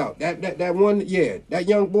boys out. That one, that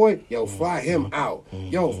young boy, yo, fly him out.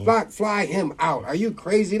 Yo, fly him out. Are you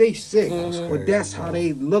crazy? They sick. But that's how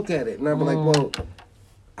they look at it. And I'm like, well,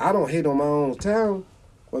 I don't hate on my own town.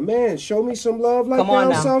 But man, show me some love like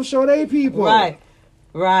down south, show they people.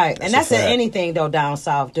 Right. And that's in anything, though, down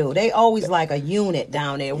south, do. They always like a unit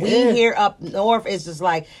down there. We here up north, it's just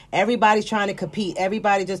like everybody's trying to compete.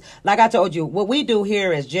 Everybody just, like I told you, what we do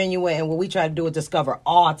here is genuine, and what we try to do is discover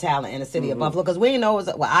all talent in the city of Buffalo. Because we know,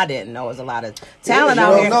 I didn't know it was a lot of talent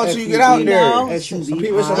out here. You don't know till you get out there. Some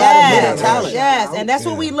people, it's a lot of hidden talent. Yes, and that's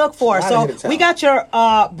what we look for. So we got your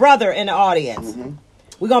brother in the audience.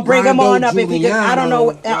 We're going to bring him on up if he can. I don't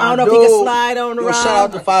know if he can slide on around. Shout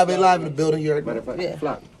out to 5A Live in the building. You heard me.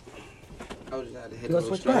 Flop. I was just had to hit You gonna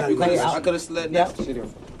switch back? I could have slid next to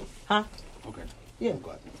you. Huh? Okay. Yeah.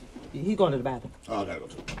 He's going to the bathroom. Oh, I gotta go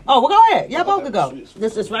too. Oh, well, go ahead. Yeah, both can go.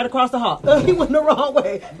 This is right across the hall. He went the wrong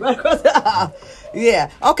way. Right across the hall.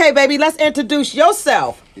 Yeah. Okay, baby, let's introduce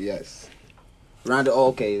yourself. Yes. Rondo,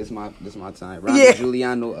 okay, this is my time. Rondo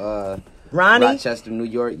Giuliano, Ronnie? Rochester, New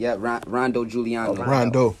York. Yeah, Rondo Giuliano.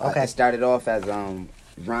 Rondo. Okay. It started off as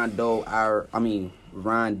Rondo,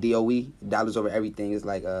 Ron DOE, dollars over everything is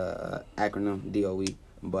like acronym DOE,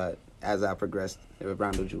 but as I progressed, it was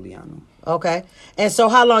Rondo Giuliano. Okay. And so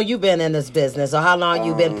how long you been in this business, or how long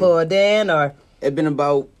you been pulled in, or? It been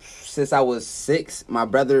about since I was 6. My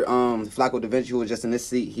brother, Flacco Da Vinci, who was just in this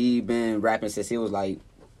seat, he been rapping since he was like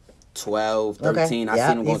 12, 13. Okay. I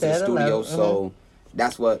seen him go to the studio, 11. so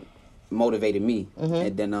that's what motivated me.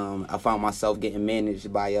 And then I found myself getting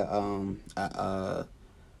managed by a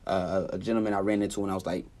gentleman I ran into when I was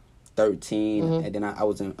like 13, and then I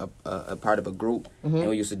was in a part of a group, and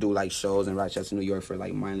we used to do like shows in Rochester, New York for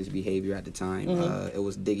like mindless behavior at the time. It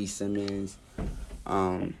was Diggy Simmons,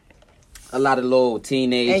 a lot of little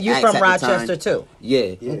teenage And you acts from at the Rochester time. too?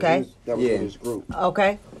 Yeah. Okay. That was his group.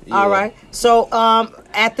 Okay. Yeah. All right. So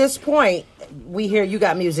at this point, we hear you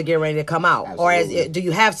got music getting ready to come out. Absolutely. Or do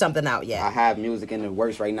you have something out yet? I have music in the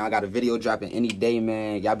works right now. I got a video dropping any day,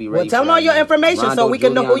 man. Y'all be ready. Well, tell for them all that, your man. information Rondo so we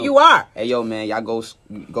can know who Giuliano. you are. Hey, yo, man, y'all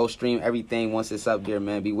go stream everything once it's up there,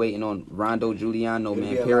 man. Be waiting on Rondo Giuliano,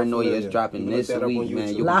 man. Yeah, Paranoia La is dropping Familia. this Look that up week, on man.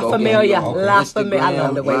 YouTube. You La can go Familia. get it on La Familia. I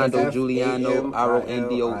love the way Rondo it's Giuliano,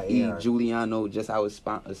 F-A-M-I-L-I-A. RONDOE Giuliano, just how it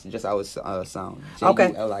sound.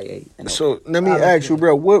 Okay. JULIA. So let me ask you,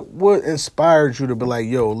 bro, what inspired you to be like,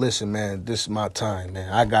 yo, listen, man, this is my time,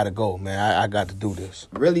 man. I gotta go, man. I got to do this.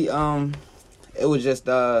 Really, It was just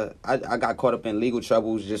I got caught up in legal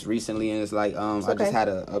troubles just recently, and it's like I just had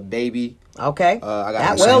a baby. Okay. I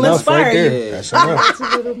got that will inspire right you. there. That's enough.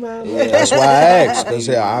 That's why I asked, because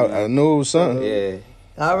I knew it was something. Yeah.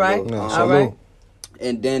 All right. No, All salute. right.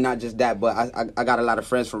 And then not just that, but I got a lot of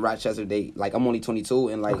friends from Rochester. They like I'm only 22,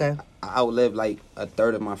 and like I outlived like a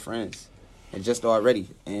third of my friends, and just already,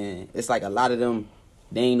 and it's like a lot of them.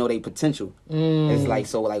 They ain't know their potential. It's like,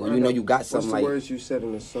 so like when you know you got something. What's the like words you said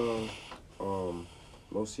in the song?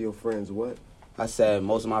 Most of your friends what? I said,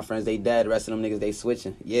 most of my friends they dead. The rest of them niggas they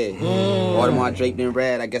switching. Yeah. Audemars draped in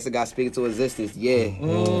red. I guess I got speaking to existence. Yeah.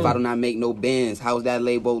 If I do not make no bands, how's that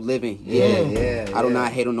label living? Yeah. I do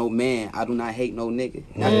not hate on no man. I do not hate no nigga.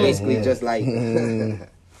 That's basically just like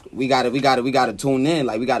we gotta tune in.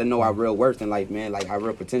 Like we gotta know our real worth in life, man. Like our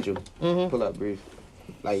real potential. Pull up, brief.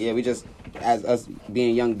 Like we just as us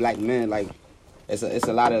being young black men, like it's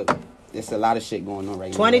a lot of shit going on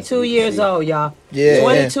right now. 22 years old, y'all. Yeah.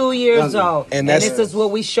 22 years old. And this is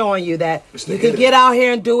what we showing you, that you can get out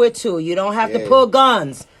here and do it too. You don't have to pull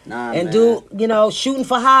guns and do, shooting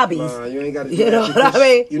for hobbies. Nah, you ain't got to do You that know what I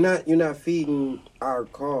mean? You're not feeding our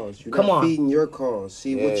cause. You're Come not on. feeding your cause.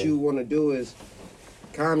 See, what you want to do is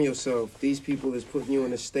calm yourself. These people is putting you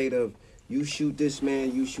in a state of you shoot this man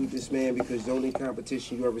because the only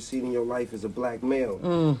competition you ever seen in your life is a black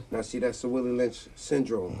male. Now, see, that's the Willie Lynch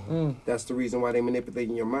syndrome. That's the reason why they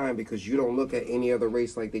manipulating your mind, because you don't look at any other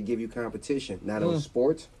race like they give you competition. Not in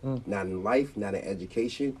sports, not in life, not in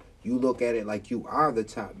education. You look at it like you are the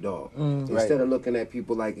top dog. Instead of looking at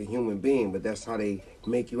people like a human being, but that's how they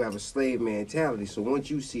make you have a slave mentality. So once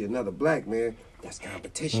you see another black man, that's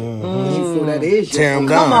competition. Because you feel that is your Tear 'em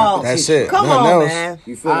Come down. on. That's it. Come Nothing on, else. man.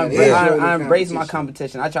 You feel I that is your embrace competition. my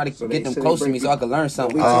competition. I try to So get they them close to break me so it- I can learn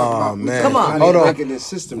something. We talking Oh, about- man. Come on. Hold on. breaking this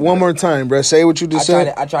system One down. more time, bro. Say what you just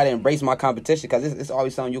said. I try to embrace my competition, because it's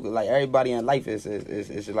always something you could, like, everybody in life is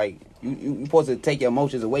like you supposed to take your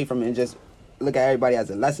emotions away from it and just look at everybody as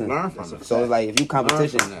a lesson. Learn from it. So it's like, if you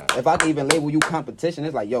competition, Learn from that. if I can even label you competition,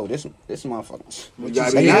 it's like, yo, this motherfucker. You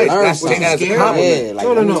gotta Let be me nice. learn That's something. as a Yeah, compliment. like,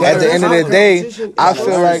 No. let me At the learn end of the something. day, Competition I is feel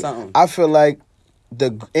learn like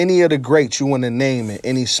something. any of the greats you want to name in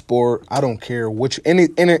any sport, I don't care which, any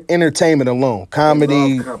entertainment alone,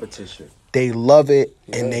 comedy, Love competition. they love it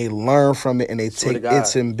and they learn from it and they Swear to take God.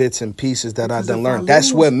 its and bits and pieces that I Because done if I learned. That's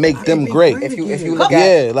lose, what make I them can be great. great If you again. look Come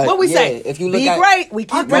at Yeah, like what we yeah, say? if you look Be at- great. We I keep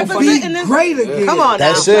can be representing this. great again. Come on now.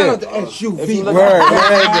 That's Shout it. out to SUV. If you look Word, at-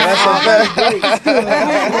 man, that's a fact.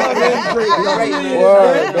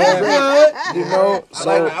 Word, man. You know,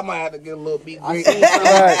 so I might have to get a little beat. right,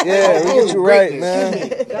 yeah, we get you right,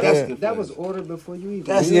 man. That was ordered before you even.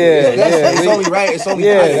 Yeah, yeah, It's only right. It's only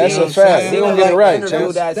yeah, right, that's you know a what I'm fact. saying? We don't get it right, interview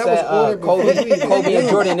Chance. that That said was ordered before you even- Kobe and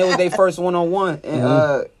Jordan, it was their first one-on-one,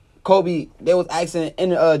 and Kobe, they was asking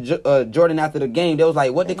Jordan after the game. They was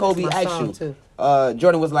like, "What did Kobe That's my ask song, you?" too.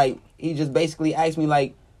 Jordan was like, he just basically asked me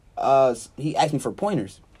like, he asked me for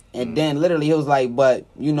pointers. And then literally he was like, but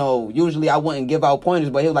usually I wouldn't give out pointers,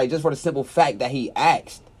 but he was like, just for the simple fact that he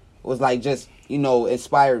asked, was like just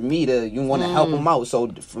inspired me to want to help him out. So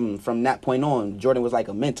from that point on, Jordan was like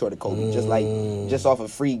a mentor to Kobe, just off a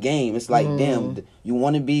free game. It's like, damn, you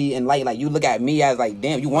want to be enlightened. Like you look at me as like,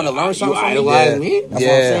 damn, you want to learn something from me? idolize me? That's what I'm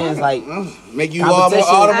saying. It's like Make you all the more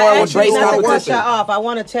Competition. I what actually, you not to want cut to you work. off, I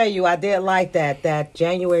want to tell you I did like that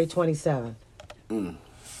January 27th. Yeah,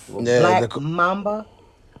 Black the Mamba.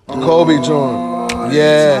 Kobe joint.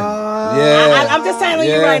 Yeah. I'm just telling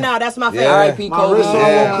you Yeah. right now, that's my favorite. Yeah. R.I.P. Kobe.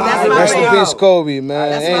 Yeah. That's my Rest in favorite. peace, Kobe, man.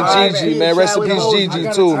 That's And my Gigi, favorite. man. Rest in peace,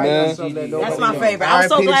 Gigi, too, man. That's my favorite. I'm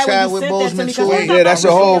so R.I.P. glad when you Chadwick sent that to me. Boseman, Because too. I thought Yeah, that's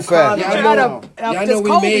a whole fact. You Y'all try know, to y'all this know we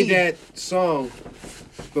Kobe. made that song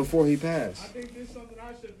before he passed.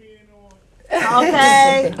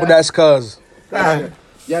 Okay. Well, that's cuz.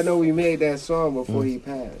 Y'all know we made that song before he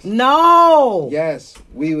passed. No. Yes,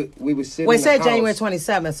 we were sitting. Wait, in the said house. January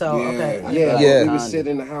 27th, so okay. Yeah, Yeah. we would sit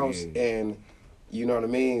in the house and you know what I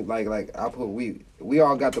mean. Like I put we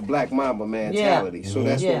all got the Black Mamba mentality, so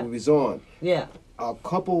that's Yeah. what we was on. Yeah. A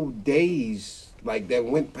couple days like that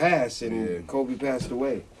went past and Kobe passed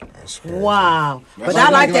away. Wow. But That's I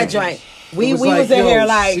like- like like- that joint. We was was like, in yo, here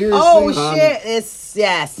like, seriously? oh shit, it's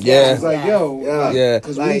yes. Yeah. It's like yo, Yeah.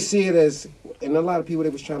 because we see it as. And a lot of people, they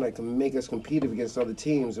was trying to make us compete against other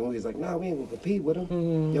teams, and we was like, nah, we ain't gonna compete with them.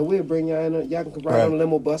 Mm-hmm. Yo, we'll bring y'all in. Y'all can ride Right. on a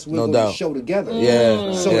limo bus. We'll No go doubt. to show together.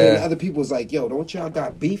 Yeah. So Yeah. then other people was like, yo, don't y'all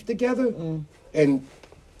got beef together? Mm. And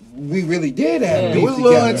we really did have beef With a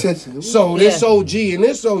little together. intention. So this OG and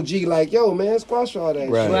this OG, like, yo, man, squash all that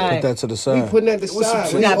Right. shit. Right. Put that to the We side. putting that to the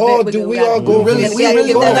side. We got all big- do. We got- all go Really, Yeah, we yeah, really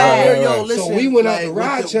get go that out there, bag. yo. Right. Listen, So we went out like, to with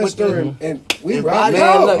the- Rochester and we rocked Man,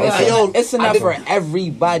 out. Look, Like, yo, it's enough for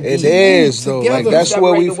everybody. It is though. together. Like that's Separate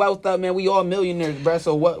what we. the wealth up, man. We all millionaires, bro.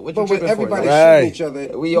 So what you But with tripping everybody for? Right. shooting each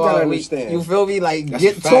other, We you all, gotta we, understand. you feel me? Like, That's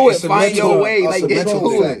get a to fact. it, It's a find your mental- way, it's like a get mental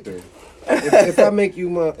to it. factor. if I make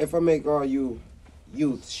if I make all you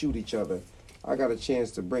youth shoot each other, I got a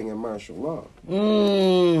chance to bring in martial law.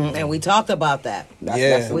 And we talked about that.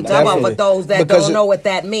 Yeah, We talk about definitely. for those that Because don't know what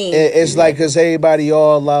that means. It's like because everybody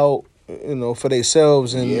all out, you know, for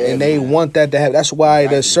themselves, and they want that to happen. That's why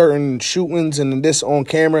there's certain shootings and this on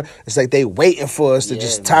camera. It's like they waiting for us to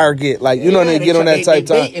just target, like you know, Yeah, they get on that they type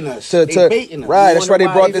time. baiting us. They baiting us. Right, You that's why they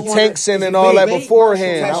wonder brought why the they tanks in wanna- and all that bait,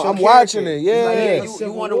 beforehand. test your I'm watching it. character. Yeah.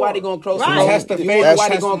 You wonder why they gonna close Right. the Test the You faith, wonder why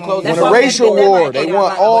they test gonna them close on- the That's On a why racial they- war, they they got want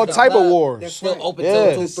like all the type of club. They're wars. still open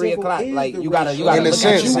Yeah. till 3 o'clock. Civil Like is you the gotta racial In a look at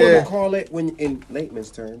sense, you. you yeah. want to call it when in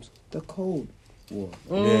layman's terms the Cold War.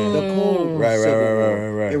 The Cold Right, Civil right,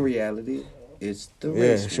 War. right. In reality, it's the Yeah,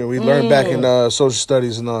 race. sure. We learned back in social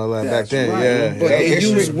studies and all that back That's then. right. Yeah, But yeah. they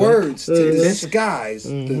history, use bro. words to disguise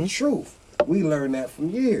the truth. We learned that from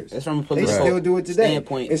years. It's from a They political still do it today.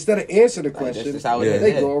 standpoint. Instead of answer the Like, question, this is how it is.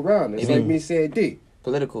 they Yeah. go around. It's like me saying, D,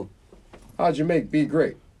 Political. how'd you make B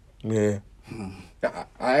great? Yeah.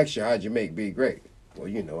 I asked you, how'd you make B great? Well,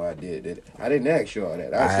 you know I did it. I didn't ask you all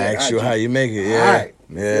that. I said, asked you how'd how you make it. Yeah, Alright.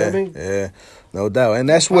 yeah, You know what I mean? yeah. No doubt, and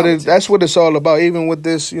that's what it. That's what it's all about. Even with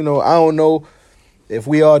this, you know, I don't know if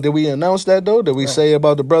we all did we announce that though? Did we say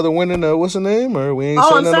about the brother winning? What's the name? Or we ain't Oh,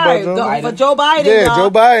 say I'm nothing sorry. about Joe? For Joe Biden. Yeah, y'all. Joe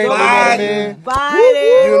Biden. Joe You know what I mean?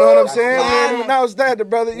 Biden. You know what I'm saying? We Biden. ain't announced that. The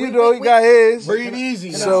brother, you know, he got his. Breathe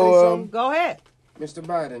easy. So, Go ahead. Mr.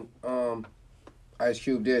 Biden, Ice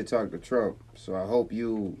Cube did talk to Trump, so I hope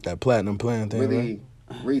you that platinum plan thing. really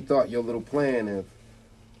rethought your little plan of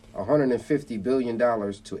 $150 billion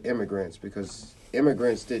to immigrants, because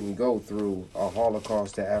immigrants didn't go through a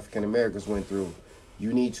Holocaust that African Americans went through.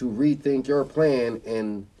 You need to rethink your plan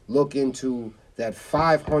and look into that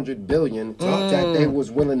 $500 billion that they was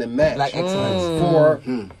willing to match Black excellence. for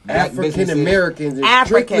African Americans, and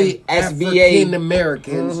strictly African. African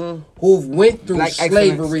Americans who've went through Black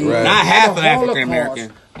slavery, Right. Not half the of African Holocaust.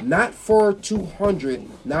 American. Not for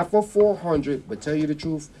 200, not for 400, but tell you the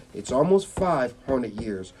truth, it's almost 500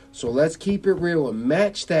 years. So let's keep it real and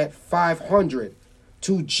match that 500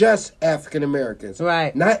 to just African Americans.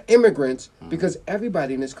 Right. Not immigrants, because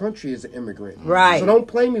everybody in this country is an immigrant. Right. So don't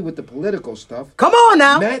play me with the political stuff. Come on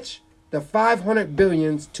now. Match the 500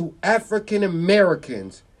 billions to African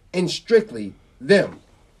Americans and strictly them.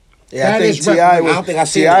 Yeah, I That think is T.I. I don't think I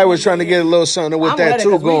seen T.I. it. was trying to get a little something with I'm that with it,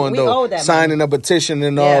 too 'cause we going owe though. that Signing a petition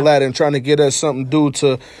and Yeah. all that and trying to get us something due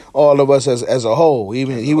to all of us as a whole.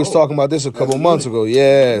 Even he was talking about this a couple months ago.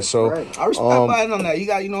 Yeah, so right. I respect Biden on that. You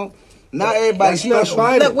got, not everybody's That's not special.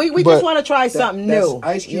 Biden. Look, we But- just want to try something new.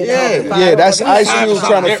 Ice Cube. Yeah. talking about- yeah, that's Yeah. Ice Cube Yeah.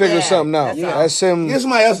 trying to Yeah. figure Yeah. something out. Yeah. That's him. Give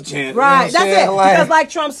somebody else a chance. Right, You know what I'm that's it. saying? Like- Because like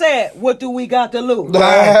Trump said, what do we got to lose?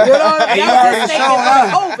 Right. You know what I mean? You That's already his thing showed is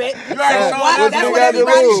us. COVID. You already So showed why- us that's what what we got to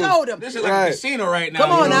everybody lose. showed him. This is like Right. a casino right now.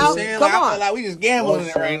 Come on you know now. what I'm saying? Come Like, I on. feel like we just gambling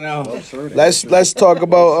it right now. Let's talk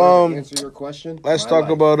about Answer your question. let's My talk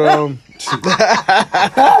life. about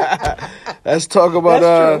let's talk about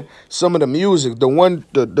That's true. some of the music. The one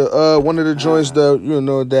one of the joints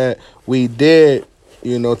that that we did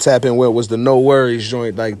tap in with was the No Worries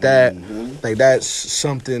joint. Like that, like that's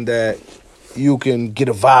something that you can get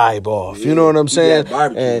a vibe off. You know what I'm saying?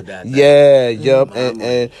 barbecue And with that thing. yeah, yup,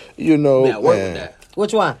 and you know, Man, work with and- that.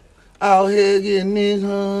 Which one? Out here getting these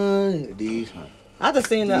honey. These honey. I just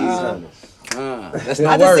seen the. That's I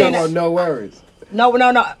not just seen words. it. Oh, no worries.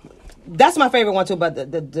 No. That's my favorite one too. But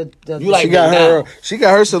the You like she got that her. She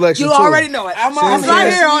got her selection you too. already know it. I'm It's on right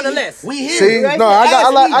it. here on the list. We here. See, Right no, there. I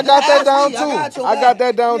got that Ask down me. too. I got your I got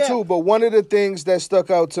that down Yeah. too. But one of the things that stuck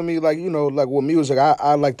out to me, like like with music,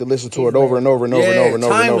 I like to listen to it over and over and over and Yeah, over and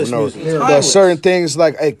over and over timeless and over. music. But Timeless. certain things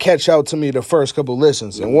like it catch out to me the first couple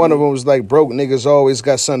listens, and one of them was like broke niggas always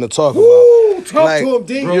got something to talk about. Ooh, talk Like, to him,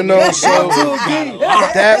 D. you know, so Talk to him, D.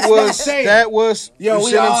 that was Yo, you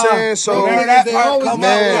we see what I'm all- saying? So Whenever that They part always come got-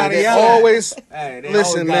 out, we man, gotta they yell at it. always Hey, they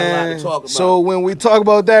listen, always got a lot man. to talk about. So when we talk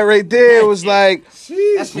about that right there, it was like That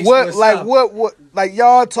speaks for what, like itself. what, like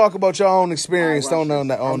y'all talk about your own experience on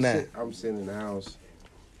that. I'm sitting in the house.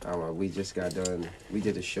 We just got done. We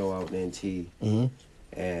did a show out in NT,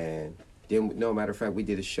 and then, no matter of fact, we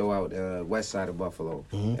did a show out west side of Buffalo.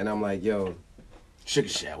 And I'm like, yo, Sugar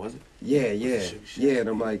Shack, was it? yeah. And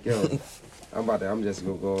I'm like, yo, I'm just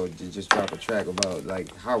gonna go just drop a track about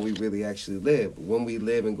like how we really actually live. When we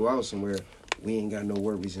live and go out somewhere, we ain't got no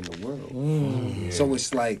worries in the world. So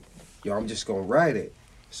it's like, yo, I'm just gonna write it.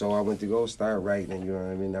 So I went to go start writing, and you know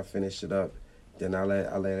what I mean. I finished it up. Then I let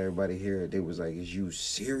everybody hear it. They was like, "Is you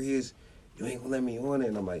serious? You ain't gonna let me on it?"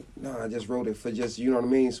 And I'm like, "No, I just wrote it for just, you know what I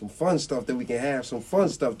mean, some fun stuff that we can have some fun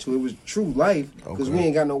stuff to. It was true life because we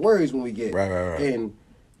ain't got no worries when we get Right. And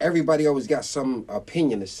everybody always got some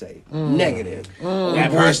opinion to say, negative.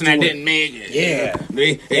 That person that didn't make it. Yeah,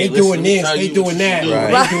 they listen, doing this, tell they you doing what that, you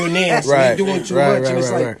Right. they doing this, Right. they doing too Right, much, and it's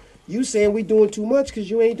right, like, you saying we doing too much because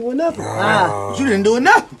you ain't doing nothing. You didn't do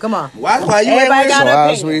enough. Come on. Why you Everybody got So an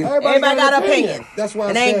as opinion. we- Everybody got an opinion. That's why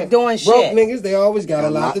And I they ain't said doing broke shit. niggas, they always got a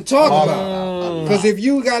lot to talk about. Because if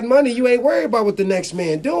you got money, you ain't worried about what the next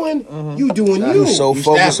man doing. You doing you. You so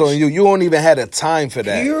focused on you. You don't even have the time for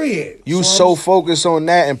that. Period. You so focused on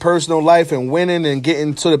that and personal life and winning and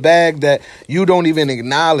getting to the bag that you don't even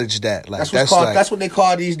acknowledge that. Like That's what they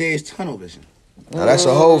call these days tunnel vision. now, that's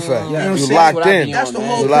a whole fact. You know what I'm You saying? locked That's what I in. be That's on, the man.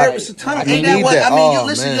 whole You like- purpose of tunnel. I Ain't that need what? that. I mean, Oh,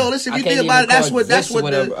 listen, man. yo, listen. If I you can't think even about it, that's what coexist the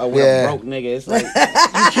with a Yeah. broke nigga. It's like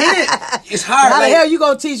you can't. It's hard. How the like, hell you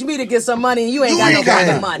gonna teach me to get some money and you ain't got no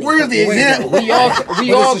fucking money? Where's the example? we all it's a come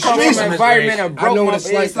street from an environment of I know broke. what it's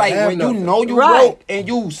It's like like to have when you nothing. know you Right. broke and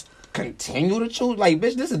you continue to choose. Like,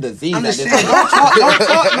 bitch, this is a disease. I'm at just this saying. point. Don't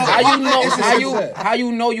talk. No, How you know? It's How just you upset. how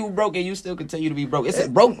you know you broke and you still continue to be broke? It's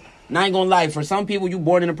broke. And I ain't gonna lie. For some people, you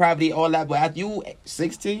born in the poverty, all that. But after you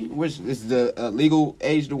 16, which is the legal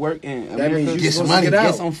age to work in America, means you Get some supposed to money. get out.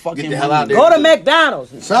 Get some fucking Get the hell money. out there. Go to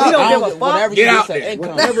McDonald's. We Son, don't I give don't a get- fuck. whatever Get you out get there. income.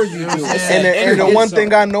 Whatever you do. And the one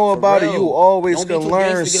thing I know about it, you always Don't be can too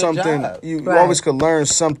learn gangster to get a something. job. You Right. always can learn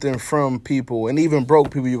something from people, and even broke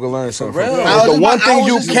people, you can learn something from. real. But the one thing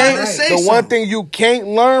you about to can't, say the one something. thing you can't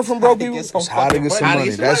learn from broke to people get some is how to fucking get some money. money.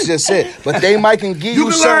 How to get That's some just it. But they might can give You you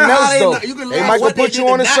can something learn how else they though. know- you can They learn might what can put they you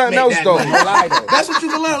did on to to not something make else that though. money. That's what you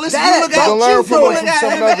can learn. Listen, That- you look Don't at you learn from you it look from at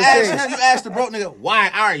some him other and ask things. him, you ask the broke nigga, why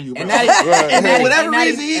are you, bro? And that, And then whatever and that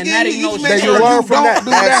reason he and give that you, ain't you no make Then shame. sure you learn you from don't that. do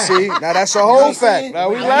That's that. see, now that's a whole fact. Now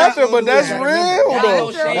we I'm laughing, not but that's gonna real do That ain't though.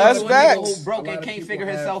 no shame That's to a nigga facts. who broke and can't figure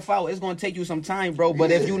himself out. It's gonna take you some time, bro.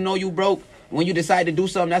 But if you know you broke, when you decide to do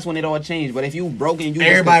something, that's when it all changed. But if you broke and you just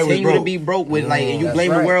Everybody was continue to broke. be broke with like, and you That's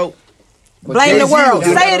blame the right. world, Blame the world.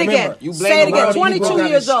 You gotta Say it remember, again. you Say blame it the again. world. 22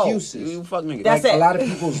 years old. you fuck nigga. That's Like, it. a lot of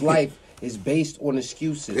people's life is based on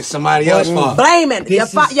excuses. It's somebody else's fault. Blaming your,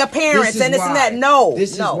 This is- your parents this and is this and why. that. No.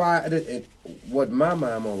 This no. is why what my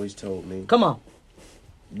mom always told me, Come on.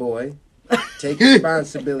 boy, take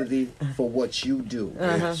responsibility for what you do.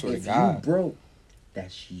 Swear to If you God. broke,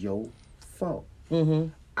 that's your fault.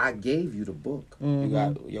 I gave you the book. You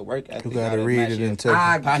got your work ethic. You gotta read match it your and take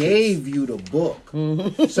I pockets. gave you the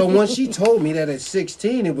book. So when she told me that at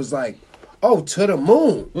 16, it was like, oh, to the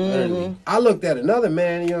moon. I looked at another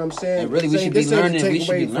man, you know what I'm saying? And really, we saying, should be this ain't to learning- take we should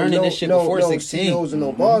away be from learning this shit before no 16. CEOs and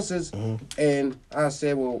no bosses. And I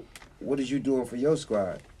said, well, what is you doing for your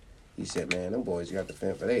squad? He said, man, them boys got to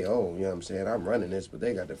fend for their own. You know what I'm saying? I'm running this, but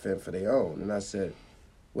they got to fend for their own. And I said,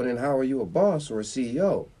 well, then how are you a boss or a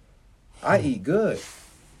CEO? I eat good.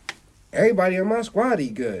 Everybody on my squad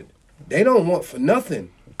eat good. They don't want for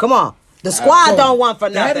nothing. Come on. The squad So don't want for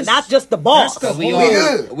that nothing. is- Not just the boss. that's the We whole- all,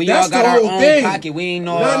 good. we That's all got the our whole own thing. pocket. We ain't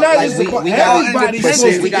know. Not like, just the we po- got everybody's But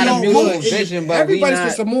supposed see- we got a to mutual move. vision, but we Everybody's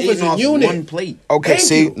not supposed to move eating as a off unit. one plate. Okay, Thank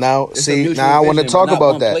see you. now, It's a mutual I want to vision, talk but not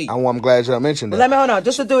about one that. plate. I'm glad y'all mentioned that. Let me hold on.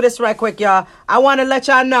 Just to do this right quick, y'all. I want to let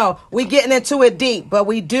y'all know we getting into it deep, but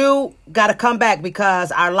we do got to come back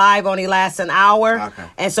because our live only lasts an hour, Okay.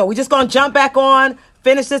 and so we just gonna jump back on,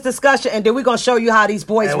 finish this discussion, and then we're gonna show you how these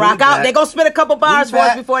boys And rock we out. back. They're gonna spit a couple bars We for us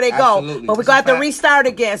back. before they go, Absolutely. but we're This gonna is have to fact. restart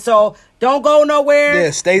again. So don't go nowhere. Yeah,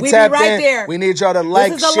 stay we tapped be right in. there. We need y'all to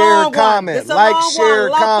like, This is a share, long one. comment. This is a Like, long share, one.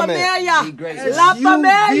 La comment. Familia. Be great. La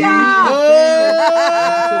Familia. Welcome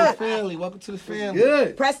to the family. Welcome to the family.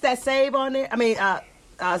 Good. Press that save on there. I mean,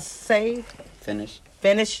 save, Finish.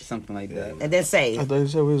 finish, Something like that. and then save. I thought you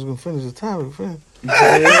said we was gonna finish the time.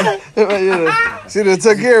 See, they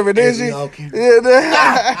took care of it, didn't she? Okay. Yeah.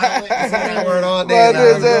 That word all day. I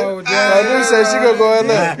now. do say she gonna go in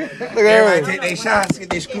there. Look at Everybody her. take their shots, get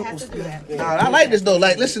their scruples. Nah, I like this though.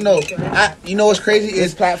 Like, listen though, you know what's crazy This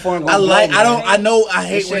is platform. I gonna like. blow, I don't. man. I know. I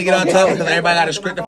hate This when they shit get on gonna top blow. because everybody got a script.